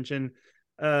forgot to mention,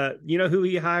 you know who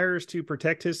he hires to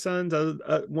protect his sons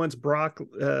once Brock,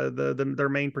 their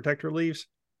main protector, leaves?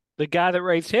 The guy that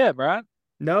raised him, right?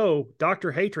 No,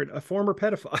 Dr. Hatred, a former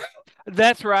pedophile.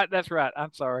 That's right. That's right.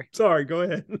 I'm sorry. Sorry, go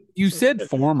ahead. You said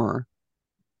former.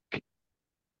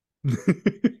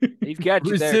 He's got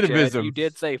you there, Chad. You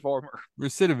did say former.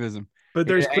 Recidivism. But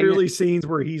there's clearly scenes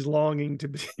where he's longing to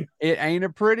be. It ain't a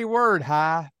pretty word,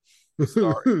 hi.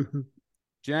 Sorry.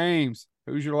 James,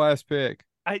 who's your last pick?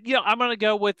 I'm going to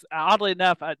go with, oddly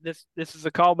enough, this is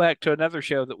a callback to another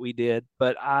show that we did,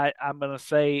 but I'm going to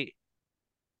say,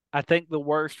 I think the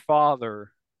worst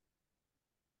father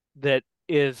that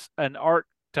is an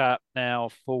archetype now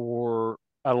for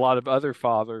a lot of other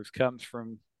fathers comes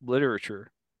from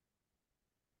literature.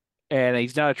 And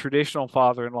he's not a traditional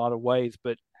father in a lot of ways,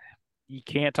 but you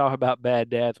can't talk about bad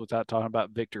dads without talking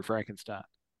about Victor Frankenstein.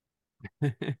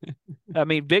 I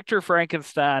mean, Victor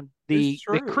Frankenstein, the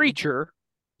creature,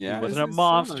 yeah, he wasn't a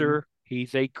monster. Son.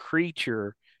 He's a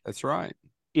creature. That's right.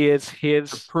 Is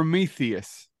his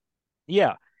Prometheus.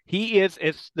 Yeah, he is.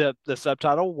 It's the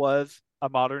subtitle was the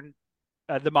modern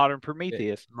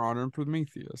Prometheus. Yeah, modern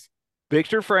Prometheus.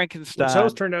 Victor Frankenstein. Which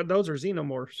those turned out those are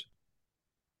xenomorphs.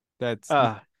 That's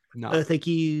no. Thank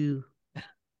you.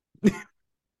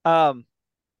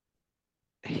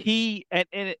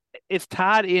 It's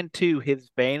tied into his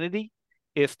vanity.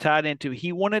 It's tied into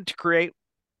he wanted to create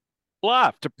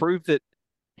life to prove that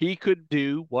he could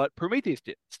do what Prometheus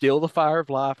did, steal the fire of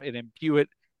life and imbue it.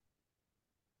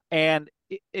 And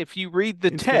if you read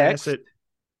the text,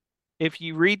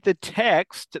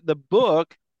 the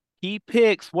book, He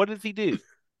picks, what does he do?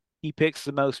 He picks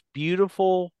the most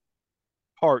beautiful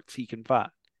parts he can find.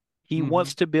 He Mm-hmm.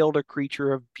 wants to build a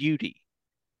creature of beauty.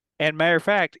 And matter of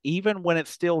fact, even when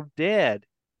it's still dead,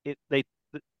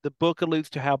 the book alludes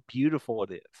to how beautiful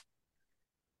it is.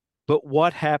 But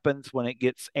what happens when it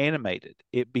gets animated?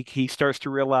 He starts to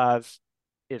realize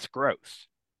it's gross.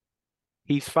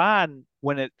 He's fine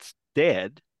when it's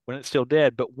dead, when it's still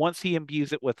dead, but once he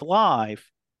imbues it with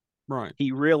life, Right.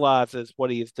 he realizes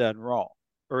what he has done wrong,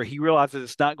 or he realizes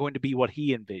it's not going to be what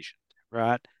he envisioned,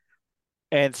 right?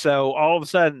 And so all of a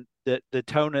sudden, the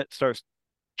tone it starts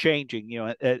changing,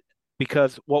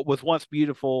 because what was once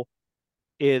beautiful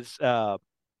is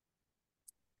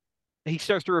he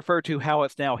starts to refer to how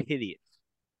it's now hideous,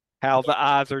 how the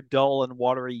eyes are dull and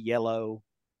watery yellow,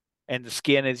 and the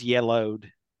skin is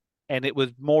yellowed, and it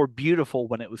was more beautiful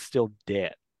when it was still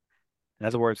dead. In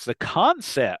other words, the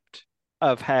concept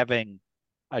of having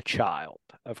a child,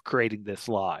 of creating this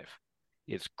life,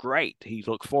 is great. He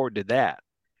looks forward to that.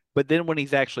 But then when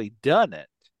he's actually done it,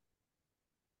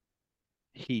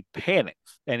 he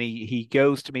panics and he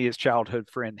goes to meet his childhood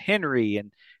friend Henry,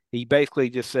 and he basically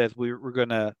just says, we're going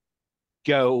to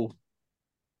go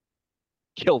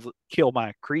kill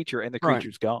my creature, and the Right.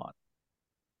 creature's gone.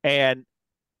 And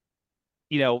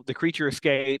the creature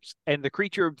escapes, and the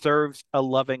creature observes a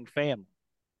loving family,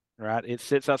 right? It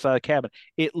sits outside a cabin.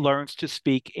 It learns to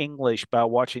speak English by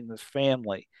watching this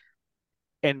family.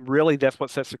 And really, that's what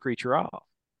sets the creature off.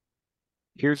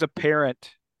 Here's a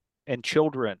parent and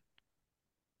children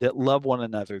that love one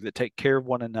another, that take care of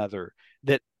one another,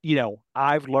 that,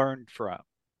 I've learned from,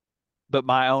 but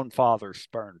my own father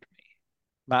spurned me.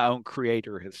 My own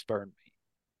creator has spurned me.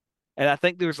 And I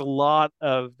think there's a lot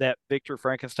of that Victor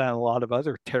Frankenstein, a lot of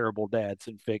other terrible dads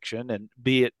in fiction, and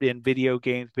be it in video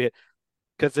games, be it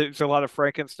because there's a lot of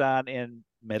Frankenstein in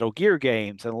Metal Gear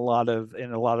games and a lot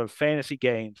of fantasy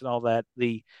games and all that.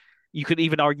 You could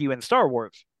even argue in Star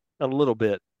Wars a little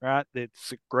bit, right?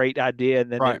 It's a great idea,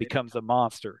 and then it Right. becomes a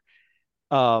monster.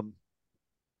 Um,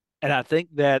 and I think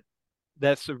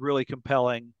that's a really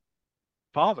compelling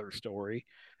father story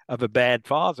of a bad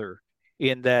father,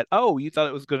 in that, oh, you thought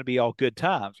it was going to be all good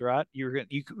times, right? You're going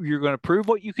to prove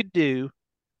what you could do.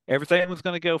 Everything was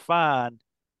going to go fine.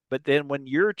 But then when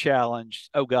you're challenged,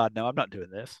 oh God, no, I'm not doing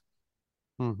this.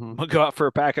 Mm-hmm. I'm gonna go out for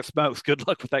a pack of smokes. Good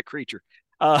luck with that creature.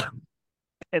 Uh,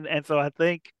 and so I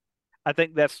think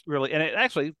that's really, and it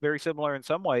actually very similar in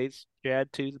some ways,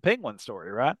 Chad, to the penguin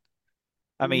story, right?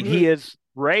 I mean, he Right. is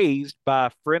raised by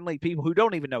friendly people who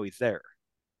don't even know he's there,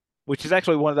 which is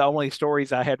actually one of the only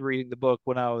stories I had reading the book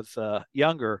when I was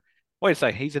younger. Wait a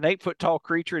second, he's an 8 foot tall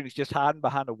creature and he's just hiding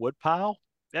behind a wood pile.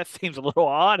 That seems a little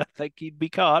odd. I think he'd be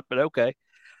caught, but okay.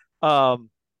 Um,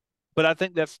 but I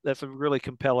think that's a really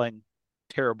compelling,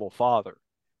 terrible father,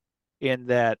 in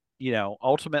that,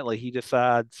 ultimately he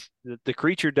decides that the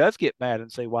creature does get mad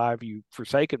and say, "Why have you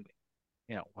forsaken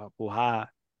me? Well,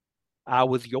 I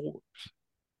was yours."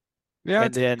 Yeah.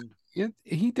 And then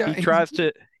He does. he tries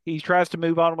to he tries to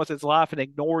move on with his life and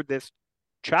ignore this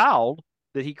child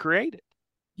that he created.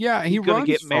 Yeah. He He's going to runs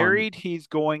get from it. married. He's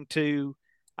going to.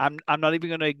 I'm not even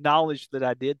going to acknowledge that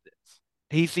I did this.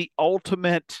 He's the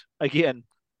ultimate. Again,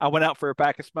 I went out for a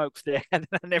pack of smokes, Dad, and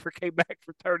I never came back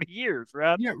for 30 years,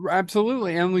 right? Yeah,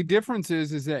 absolutely. Only difference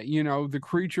is that, the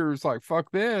creature's like,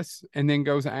 fuck this, and then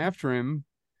goes after him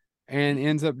and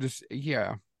ends up just,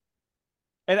 yeah.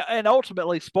 And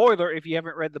ultimately, spoiler, if you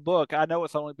haven't read the book, I know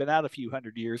it's only been out a few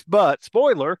hundred years, but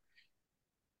spoiler,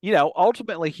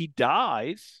 ultimately he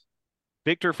dies.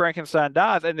 Victor Frankenstein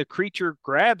dies, and the creature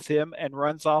grabs him and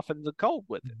runs off in the cold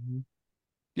with him. Mhm.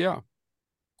 Yeah.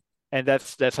 And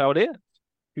that's how it ends.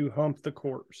 To hump the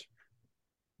corpse.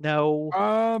 No,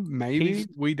 Maybe he's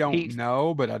we don't he's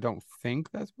know, but I don't think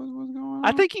that's what was going I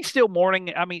on. think he's still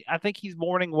mourning. I mean, I think he's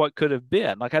mourning what could have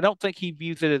been. Like, I don't think he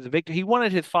views it as a victory. He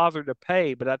wanted his father to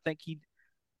pay, but I think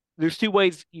there's two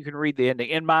ways you can read the ending.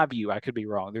 In my view, I could be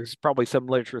wrong. There's probably some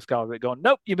literature scholar that going,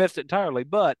 nope, you missed it entirely.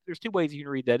 But there's two ways you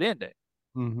can read that ending.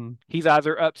 Mm-hmm. He's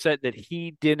either upset that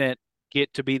he didn't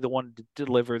get to be the one to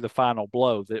deliver the final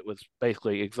blow, that it was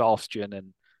basically exhaustion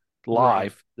and Right.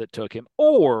 life that took him,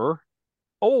 or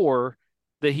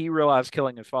that he realized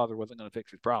killing his father wasn't going to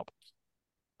fix his problems.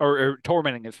 Or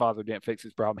tormenting his father didn't fix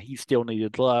his problem. He still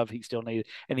needed love. He still needed,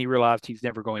 and he realized he's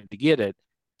never going to get it.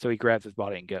 So he grabs his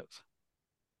body and goes.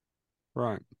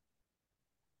 Right.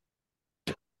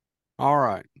 All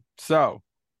right. So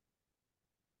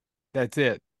that's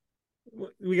it.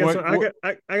 We got What, some. I what,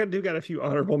 got. I do got a few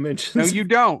honorable no, mentions. you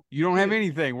don't. You don't have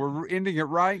anything. We're ending it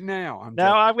right now. I'm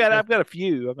Now just, I've got a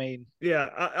few. I mean, Yeah,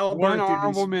 I'll one burn through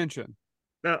honorable these. mention.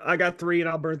 Now I got three, and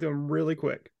I'll burn through them really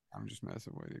quick. I'm just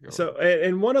messing with you. Go So, ahead.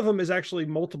 and one of them is actually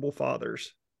multiple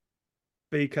fathers,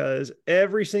 because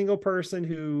every single person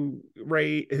who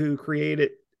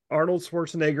created Arnold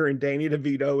Schwarzenegger and Danny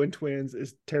DeVito in Twins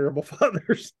is terrible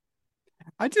fathers.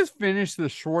 I just finished the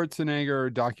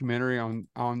Schwarzenegger documentary on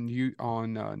Netflix,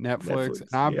 and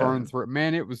Netflix, I yeah. burned through it.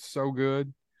 Man, it was so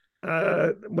good.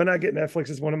 When I get Netflix,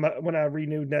 is one of my when I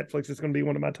renew Netflix, it's going to be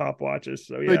one of my top watches.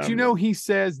 So yeah, But you know, he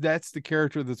says that's the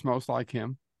character that's most like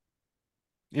him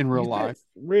in real you think life.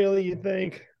 really you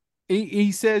think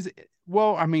He says,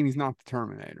 well, I mean, he's not the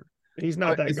Terminator, he's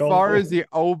not but that as far gullible? as the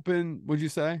open, would you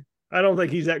say? I don't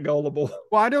think he's that gullible.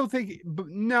 Well, I don't think, but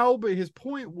no, but his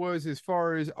point was as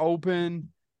far as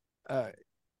open, uh,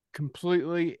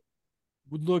 completely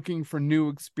looking for new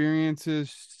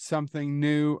experiences, something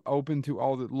new, open to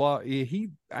all that love.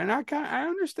 He and I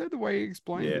understood the way he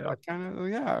explained it. Yeah, I kind of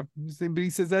yeah, but he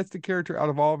says that's the character out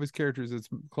of all of his characters that's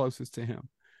closest to him.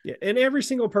 yeah, and every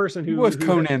single person He was who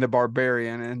Conan the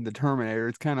Barbarian and the Terminator.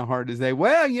 It's kind of hard to say.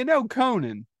 Well, you know,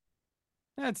 Conan,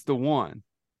 that's the one.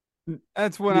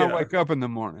 That's when I yeah, wake up in the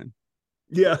morning.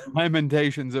 yeah,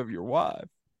 Lamentations of your wife.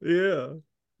 yeah.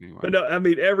 Anyway, But no, I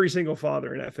mean every single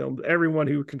father in that film, everyone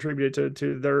who contributed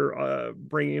to their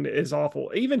bringing it is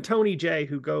awful. Even Tony J,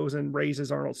 who goes and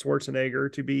raises Arnold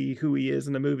Schwarzenegger to be who he is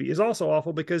in the movie, is also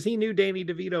awful because he knew Danny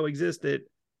DeVito existed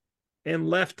and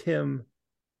left him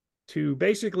to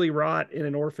basically rot in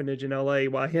an orphanage in LA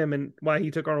while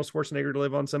he took Arnold Schwarzenegger to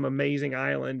live on some amazing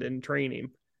island and train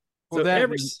him. well, So that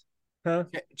every huh?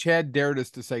 Chad dared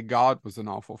us to say God was an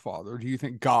awful father. Do you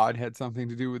think God had something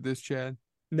to do with this, Chad?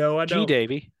 No, I G don't.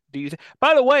 Davy, do you?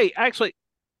 By the way, actually,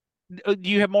 do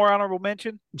you have more honorable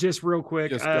mention? Just real quick,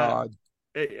 Just God.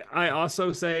 I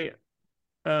also say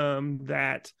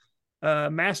that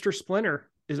Master Splinter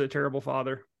is a terrible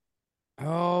father.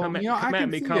 Oh, I Come at can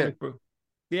me, see it. comic book.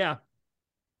 Yeah,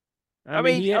 I I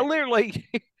mean mean, literally,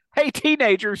 hey,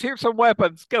 teenagers, here's some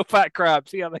weapons. Go fight crime.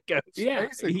 See how that goes. yeah,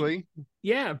 Basically.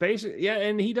 yeah, basically, yeah,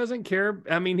 and he doesn't care.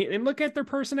 I mean, and look at their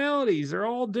personalities. They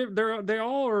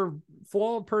all are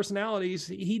flawed personalities.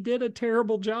 He did a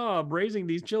terrible job raising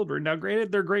these children. Now, granted,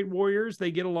 they're great warriors.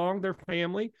 They get along. They're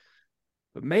family.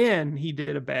 But man, he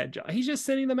did a bad job. He's just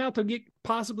sending them out to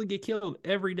possibly get killed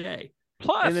every day. And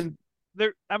Plus, then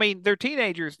they're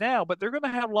teenagers now, but they're going to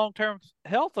have long term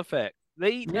health effects. They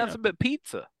eat yeah, nothing but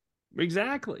pizza.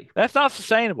 exactly. That's not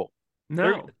sustainable.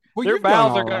 Their No. Well, their you've done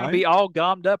bowels all are going to right. be all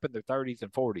gummed up in their 30s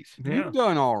and 40s. Yeah. You've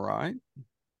done all right.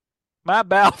 My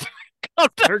bowels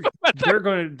are gummed up. They're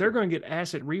going to get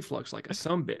acid reflux like a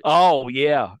some bitch. Oh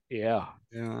yeah, yeah.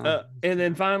 Yeah. And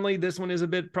then finally, this one is a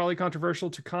bit probably controversial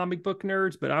to comic book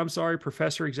nerds, but I'm sorry,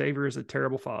 Professor Xavier is a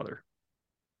terrible father.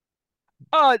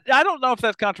 I don't know if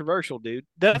that's controversial, dude.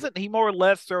 Doesn't he more or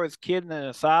less throw his kid in an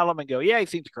asylum and go, "Yeah, he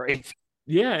seems crazy."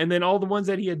 Yeah, and then all the ones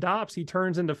that he adopts, he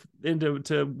turns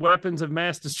into weapons of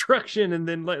mass destruction, and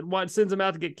then sends them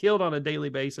out to get killed on a daily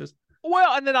basis.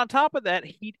 Well, and then on top of that,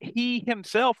 he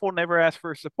himself will never ask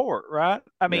for support, right?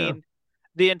 I Yeah, mean,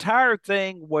 the entire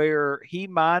thing where he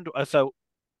mind so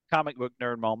comic book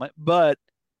nerd moment, but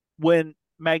when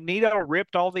Magneto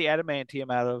ripped all the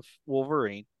adamantium out of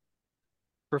Wolverine,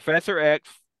 Professor X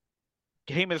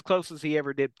came as close as he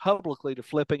ever did publicly to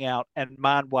flipping out and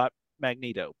mind wipe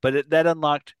Magneto. But that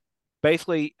unlocked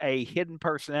basically a hidden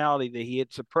personality that he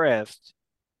had suppressed.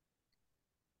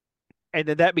 And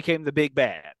then that became the big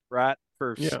bad, right?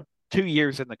 For yeah, 2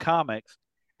 years in the comics.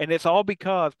 And it's all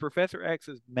because Professor X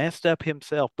has messed up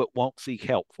himself but won't seek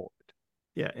help for it.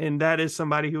 yeah, and that is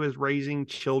somebody who is raising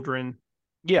children.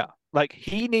 Yeah. Like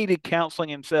he needed counseling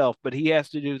himself, but he has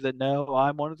to do the no,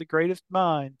 I'm one of the greatest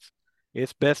minds.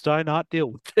 It's best I not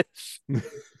deal with this.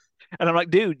 And I'm like,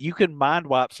 dude, you can mind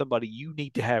wipe somebody. You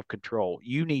need to have control.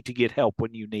 You need to get help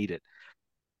when you need it.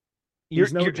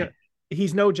 He's no You're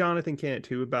he's no Jonathan Kent,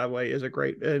 who, by the way, is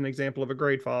an example of a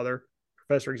great father.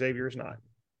 Professor Xavier is not.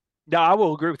 No, I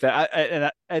will agree with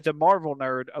that. As a Marvel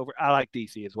nerd, I like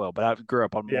DC as well, but I grew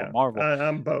up on more Yeah, Marvel.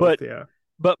 I'm both. But Yeah,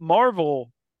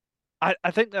 Marvel,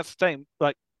 I think that's the thing.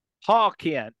 Like Paul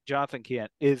Kent, Jonathan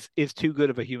Kent, is too good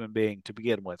of a human being to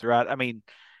begin with, right? I mean,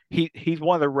 he's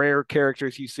one of the rare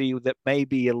characters you see that may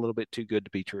be a little bit too good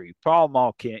to be true. Paul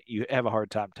Mall Kent, you have a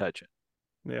hard time touching.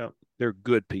 yeah. They're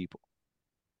good people.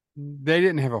 They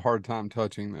didn't have a hard time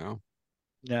touching though.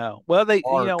 No, well they,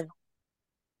 Ark.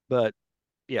 but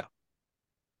yeah.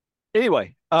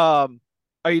 Anyway, are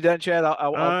you done, Chad?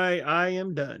 I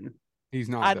am done. He's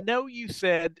not I done. know you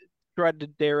said tried to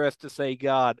dare us to say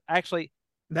God. Actually,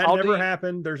 That I'll never do.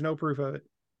 happened. There's no proof of it.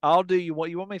 I'll do you what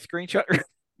you want me to screenshot.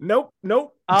 Nope,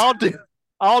 nope. I'll do.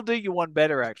 I'll do you one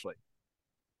better. Actually,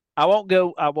 I won't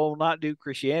go. I will not do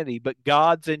Christianity, but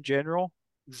gods in general.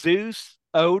 Zeus,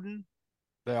 Odin,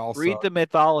 They all read suck. the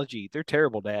mythology. They're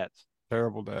terrible dads.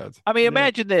 Terrible dads. I mean, Yeah.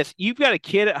 imagine this. You've got a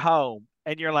kid at home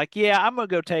and you're like, yeah, I'm going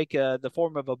to go take the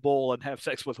form of a bull and have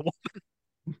sex with a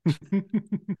woman.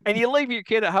 And you leave your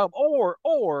kid at home. Hold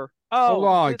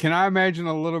on. This, Can I imagine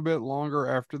a little bit longer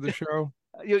after the show?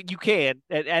 you can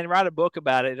and write a book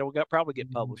about it. It'll probably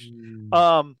get published. Mm.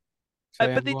 Um, Say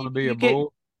I'm but then going you, to be a you get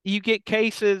bull. you get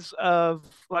cases of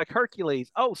like Hercules.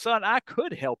 Oh, son, I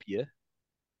could help you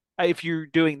if you're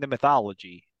doing the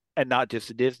mythology and not just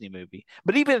a Disney movie.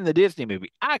 But even in the Disney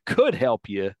movie, I could help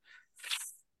you,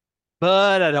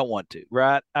 but I don't want to,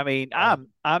 right? I mean, Yeah.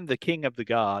 I'm the king of the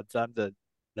gods. I'm the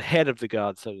head of the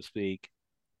gods, so to speak.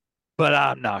 But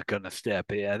I'm not gonna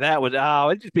step in. That would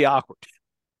it'd just be awkward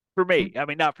for me. I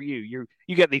mean, not for you.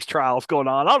 You got these trials going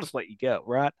on. I'll just let you go,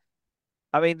 right?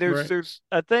 I mean, Right. there's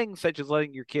a thing such as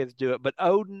letting your kids do it, but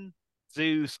Odin,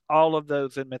 Zeus, all of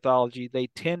those in mythology, they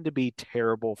tend to be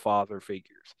terrible father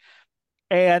figures.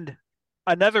 And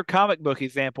another comic book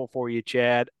example for you,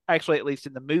 Chad, actually, at least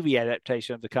in the movie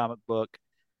adaptation of the comic book,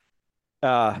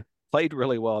 played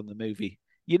really well in the movie.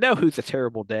 You know who's a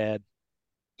terrible dad?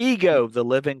 Ego, the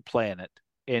living planet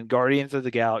in Guardians of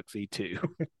the Galaxy 2.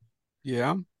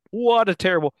 Yeah. What a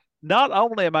terrible. Not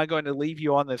only am I going to leave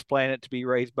you on this planet to be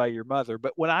raised by your mother,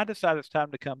 but when I decide it's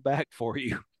time to come back for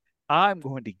you, I'm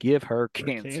going to give her For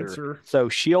cancer. cancer. So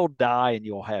she'll die and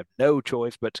you'll have no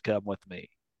choice but to come with me.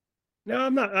 No,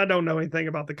 I'm not. I don't know anything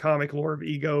about the comic lore of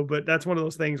Ego, but that's one of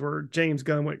those things where James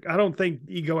Gunn went. I don't think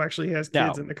Ego actually has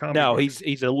kids No, in the comic no, book.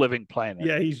 he's a living planet.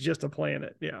 Yeah, he's just a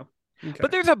planet. Yeah. Okay.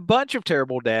 But there's a bunch of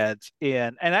terrible dads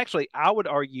in, and actually, I would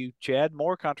argue, Chad,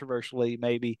 more controversially,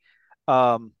 maybe,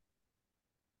 um,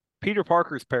 Peter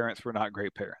Parker's parents were not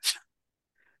great parents.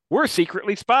 We're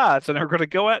secretly spies and are going to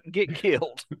go out and get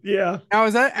killed. Yeah. Now,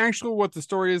 is that actually what the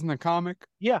story is in the comic?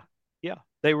 Yeah, yeah.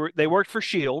 They worked for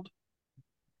Shield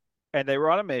and they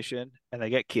were on a mission and they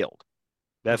get killed.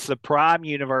 That's the Prime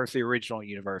universe, the original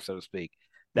universe, so to speak.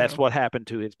 That's Yeah. what happened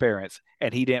to his parents,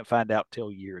 and he didn't find out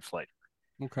till years later.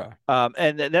 Okay.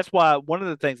 And that's why one of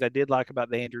the things I did like about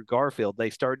the Andrew Garfield, they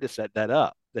started to set that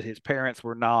up that his parents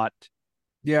were not,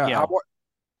 Yeah, you know,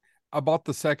 I bought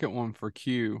the second one for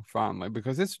Q finally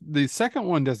because it's the second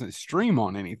one doesn't stream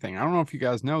on anything. I don't know if you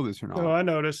guys know this or Oh, not, I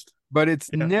noticed. but it's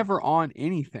Yeah. never on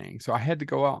anything. So I had to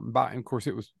go out and buy. And of course,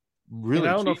 it was And I really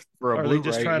don't know cheap if for a are they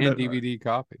just Blu-ray trying and to. DVD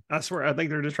copy. I swear, I think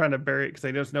they're just trying to bury it because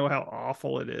they just know how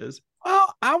awful it is.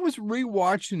 Well, I was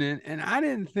rewatching it and I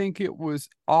didn't think it was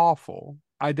awful.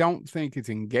 I don't think it's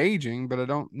engaging, but I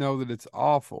don't know that it's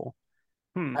awful.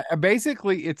 Hmm.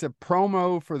 Basically, it's a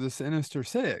promo for the Sinister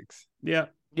Six. Yeah.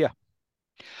 yeah.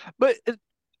 But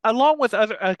along with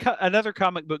another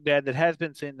comic book dad that has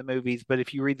been seen in the movies, but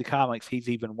if you read the comics, he's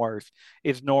even worse,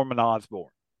 is Norman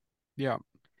Osborn. Yeah.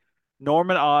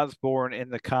 Norman Osborn in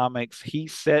the comics, he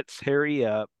sets Harry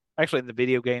up, actually in the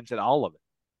video games and all of it.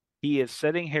 He is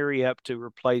setting Harry up to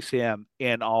replace him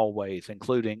in all ways,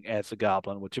 including as a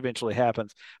goblin, which eventually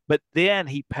happens. But then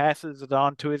he passes it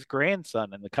on to his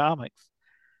grandson in the comics.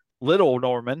 Little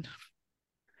Norman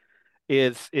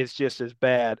is just as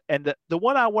bad. And the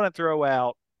one I want to throw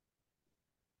out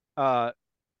uh,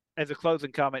 as a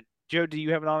closing comment, Joe, do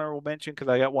you have an honorable mention? Because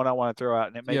I got one I want to throw out,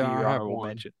 and it may be Yeah, I your have honorable one.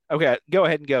 mention. Okay, go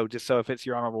ahead and go, just so if it's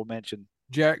your honorable mention.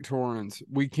 Jack Torrance.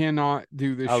 We cannot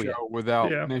do this Oh show yeah,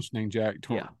 without Yeah. mentioning Jack yeah.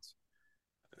 Torrance.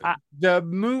 I, The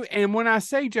movie, and when I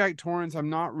say Jack Torrance, I'm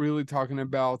not really talking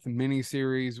about the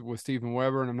miniseries with Steven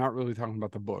Weber, and I'm not really talking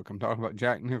about the book. I'm talking about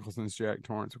Jack Nicholson's Jack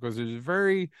Torrance because there's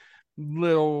very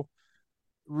little,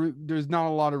 there's not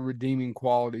a lot of redeeming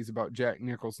qualities about Jack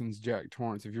Nicholson's Jack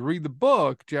Torrance. If you read the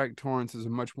book, Jack Torrance is a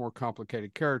much more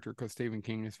complicated character because Stephen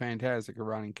King is fantastic at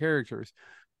writing characters.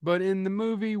 But in the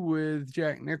movie with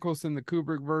Jack Nicholson, the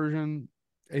Kubrick version,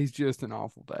 he's just an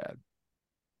awful dad.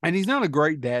 And he's not a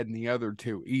great dad in the other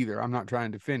two either. I'm not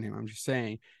trying to defend him. I'm just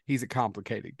saying he's a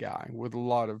complicated guy with a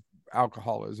lot of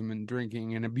alcoholism and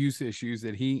drinking and abuse issues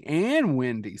that he and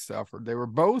Wendy suffered. They were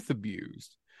both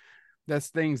abused. That's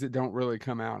things that don't really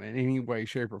come out in any way,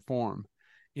 shape, or form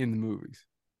in the movies.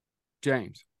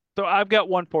 James. so I've got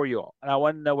one for you all, and I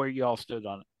want to know where you all stood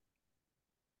on it.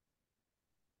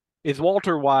 Is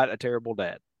Walter White a terrible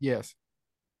dad? Yes.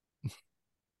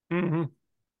 Mm-hmm.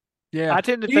 Yeah. I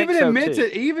tend to He think even so admits too.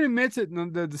 it. He even admits it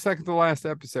in the second to last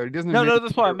episode. He doesn't No, admit no, it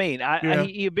that's what I here. mean. Yeah.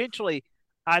 He eventually,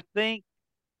 I think,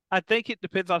 I think it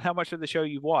depends on how much of the show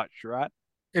you've watched, right?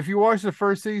 If you watch the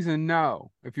first season,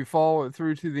 no. If you follow it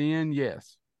through to the end,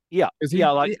 yes. Yeah, Because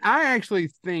yeah. Like I actually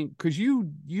think because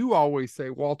you always say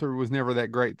Walter was never that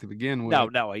great to begin no,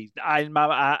 with, no.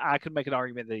 I could make an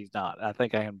argument that he's not. I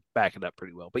think I can back it up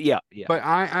pretty well. But yeah, yeah, but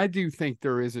I do think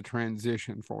there is a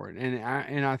transition for it,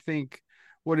 and I think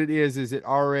what it is it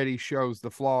already shows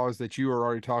the flaws that you were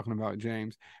already talking about,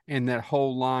 James, and that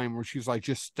whole line where she's like,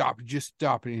 just stop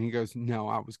it," and he goes, "No,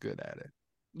 I was good at it,"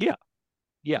 yeah,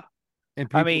 yeah. and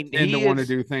I people mean, tend to he want to is.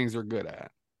 do things they're good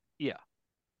at. Yeah,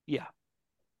 yeah.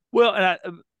 Well,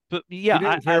 but He yeah,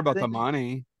 didn't care I about the think.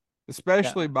 money, Yeah.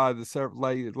 especially by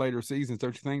the later seasons.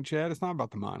 Don't you think, Chad? It's not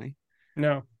about the money.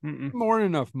 No. Mm-mm. More than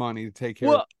enough money to take care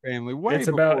of Well, his family way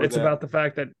before It's that. about the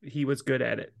fact that he was good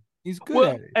at it. He's good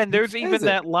well, at it. and He there's says even it.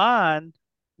 that line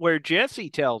where Jesse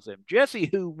tells him, Jesse,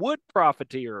 who would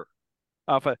profiteer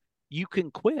off of, you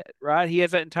can quit, right? He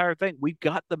has that entire thing. We've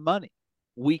got the money.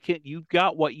 You've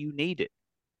got what you needed,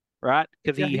 right?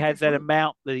 Because Yeah, he he can has that quit.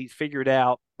 amount that he's figured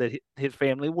out that his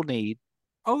family will need.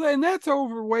 Oh, and that's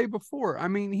over way before. I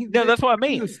mean, No, that's what I in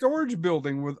mean. the storage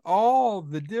building with all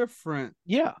the different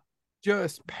Yeah.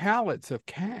 just pallets of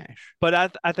cash.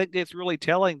 But I think it's really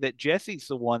telling that Jesse's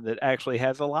the one that actually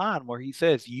has a line where he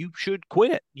says, you should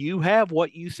quit. You have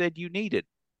what you said you needed.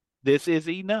 This is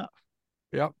enough.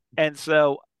 Yep. And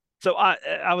so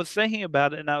I was thinking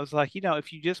about it and I was like,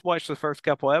 if you just watch the first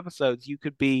couple episodes, you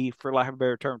could be, for lack of a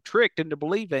better term, tricked into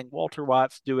believing Walter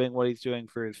White's doing what he's doing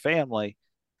for his family,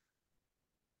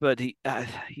 but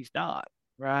he's not,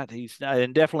 right? He's not,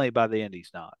 and definitely by the end he's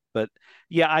not. But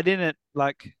yeah, I didn't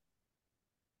like.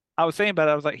 I was saying about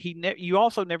it. I was like, you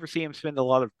also never see him spend a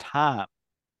lot of time.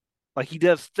 Like he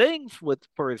does things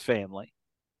for his family.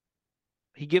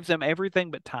 He gives them everything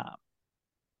but time.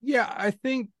 Yeah, I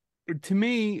think to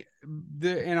me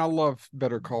and I love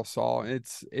Better Call Saul.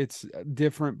 It's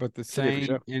different but the It's a different same,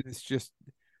 show. and it's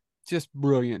just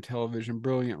brilliant television,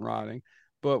 brilliant writing.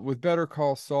 But with Better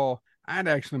Call Saul, I'd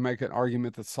actually make an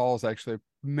argument that Saul's actually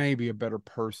maybe a better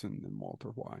person than Walter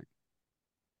White.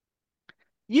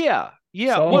 Yeah,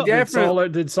 yeah. He Saul Well, definitely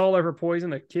did Saul ever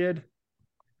poison a kid?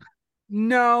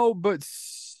 no, but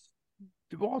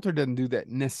Walter doesn't do that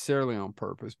necessarily on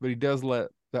purpose, but he does let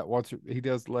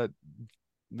the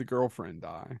girlfriend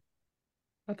die.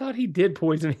 I thought he did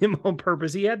poison him on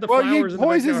purpose. He had the Well, he flowers in the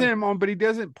poisons backyard. him on, but he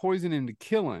doesn't poison him to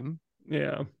kill him.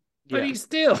 Yeah. But yeah. he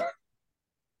still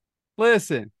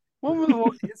Listen,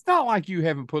 it's not like you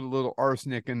haven't put a little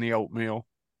arsenic in the oatmeal.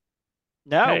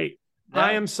 No, Hey, no.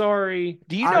 I am sorry.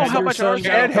 Do you know that how your much son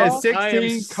arsenic got Chad has costs? I am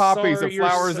 16 copies sorry of your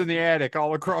Flowers son- in the Attic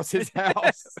all across his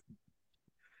house.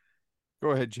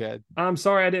 Go ahead, Chad. I'm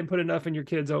sorry I didn't put enough in your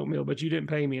kid's oatmeal, but you didn't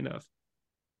pay me enough.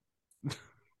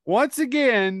 Once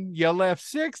again, you left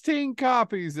 16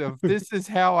 copies of This Is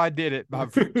How I Did It by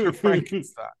Victor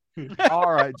Frankenstein.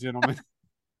 All right, gentlemen.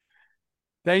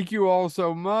 Thank you all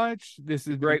so much. This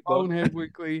has been Great book. Bonehead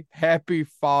Weekly. Happy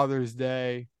Father's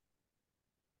Day.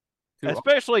 To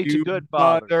Especially to you good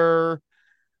fathers.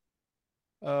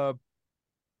 mother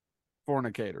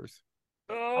fornicators.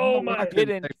 Oh I my! I did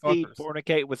couldn't say indeed fuckers.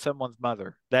 fornicate with someone's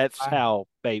mother. That's how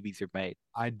babies are made.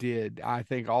 I did. I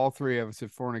think all three of us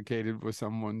have fornicated with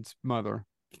someone's mother.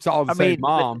 It's all the I same mean,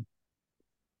 mom.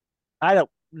 I don't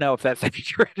know if that's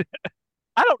accurate.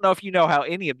 I don't know if you know how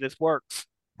any of this works.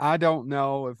 I don't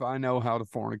know if I know how to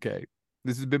fornicate.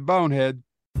 This has been Bonehead.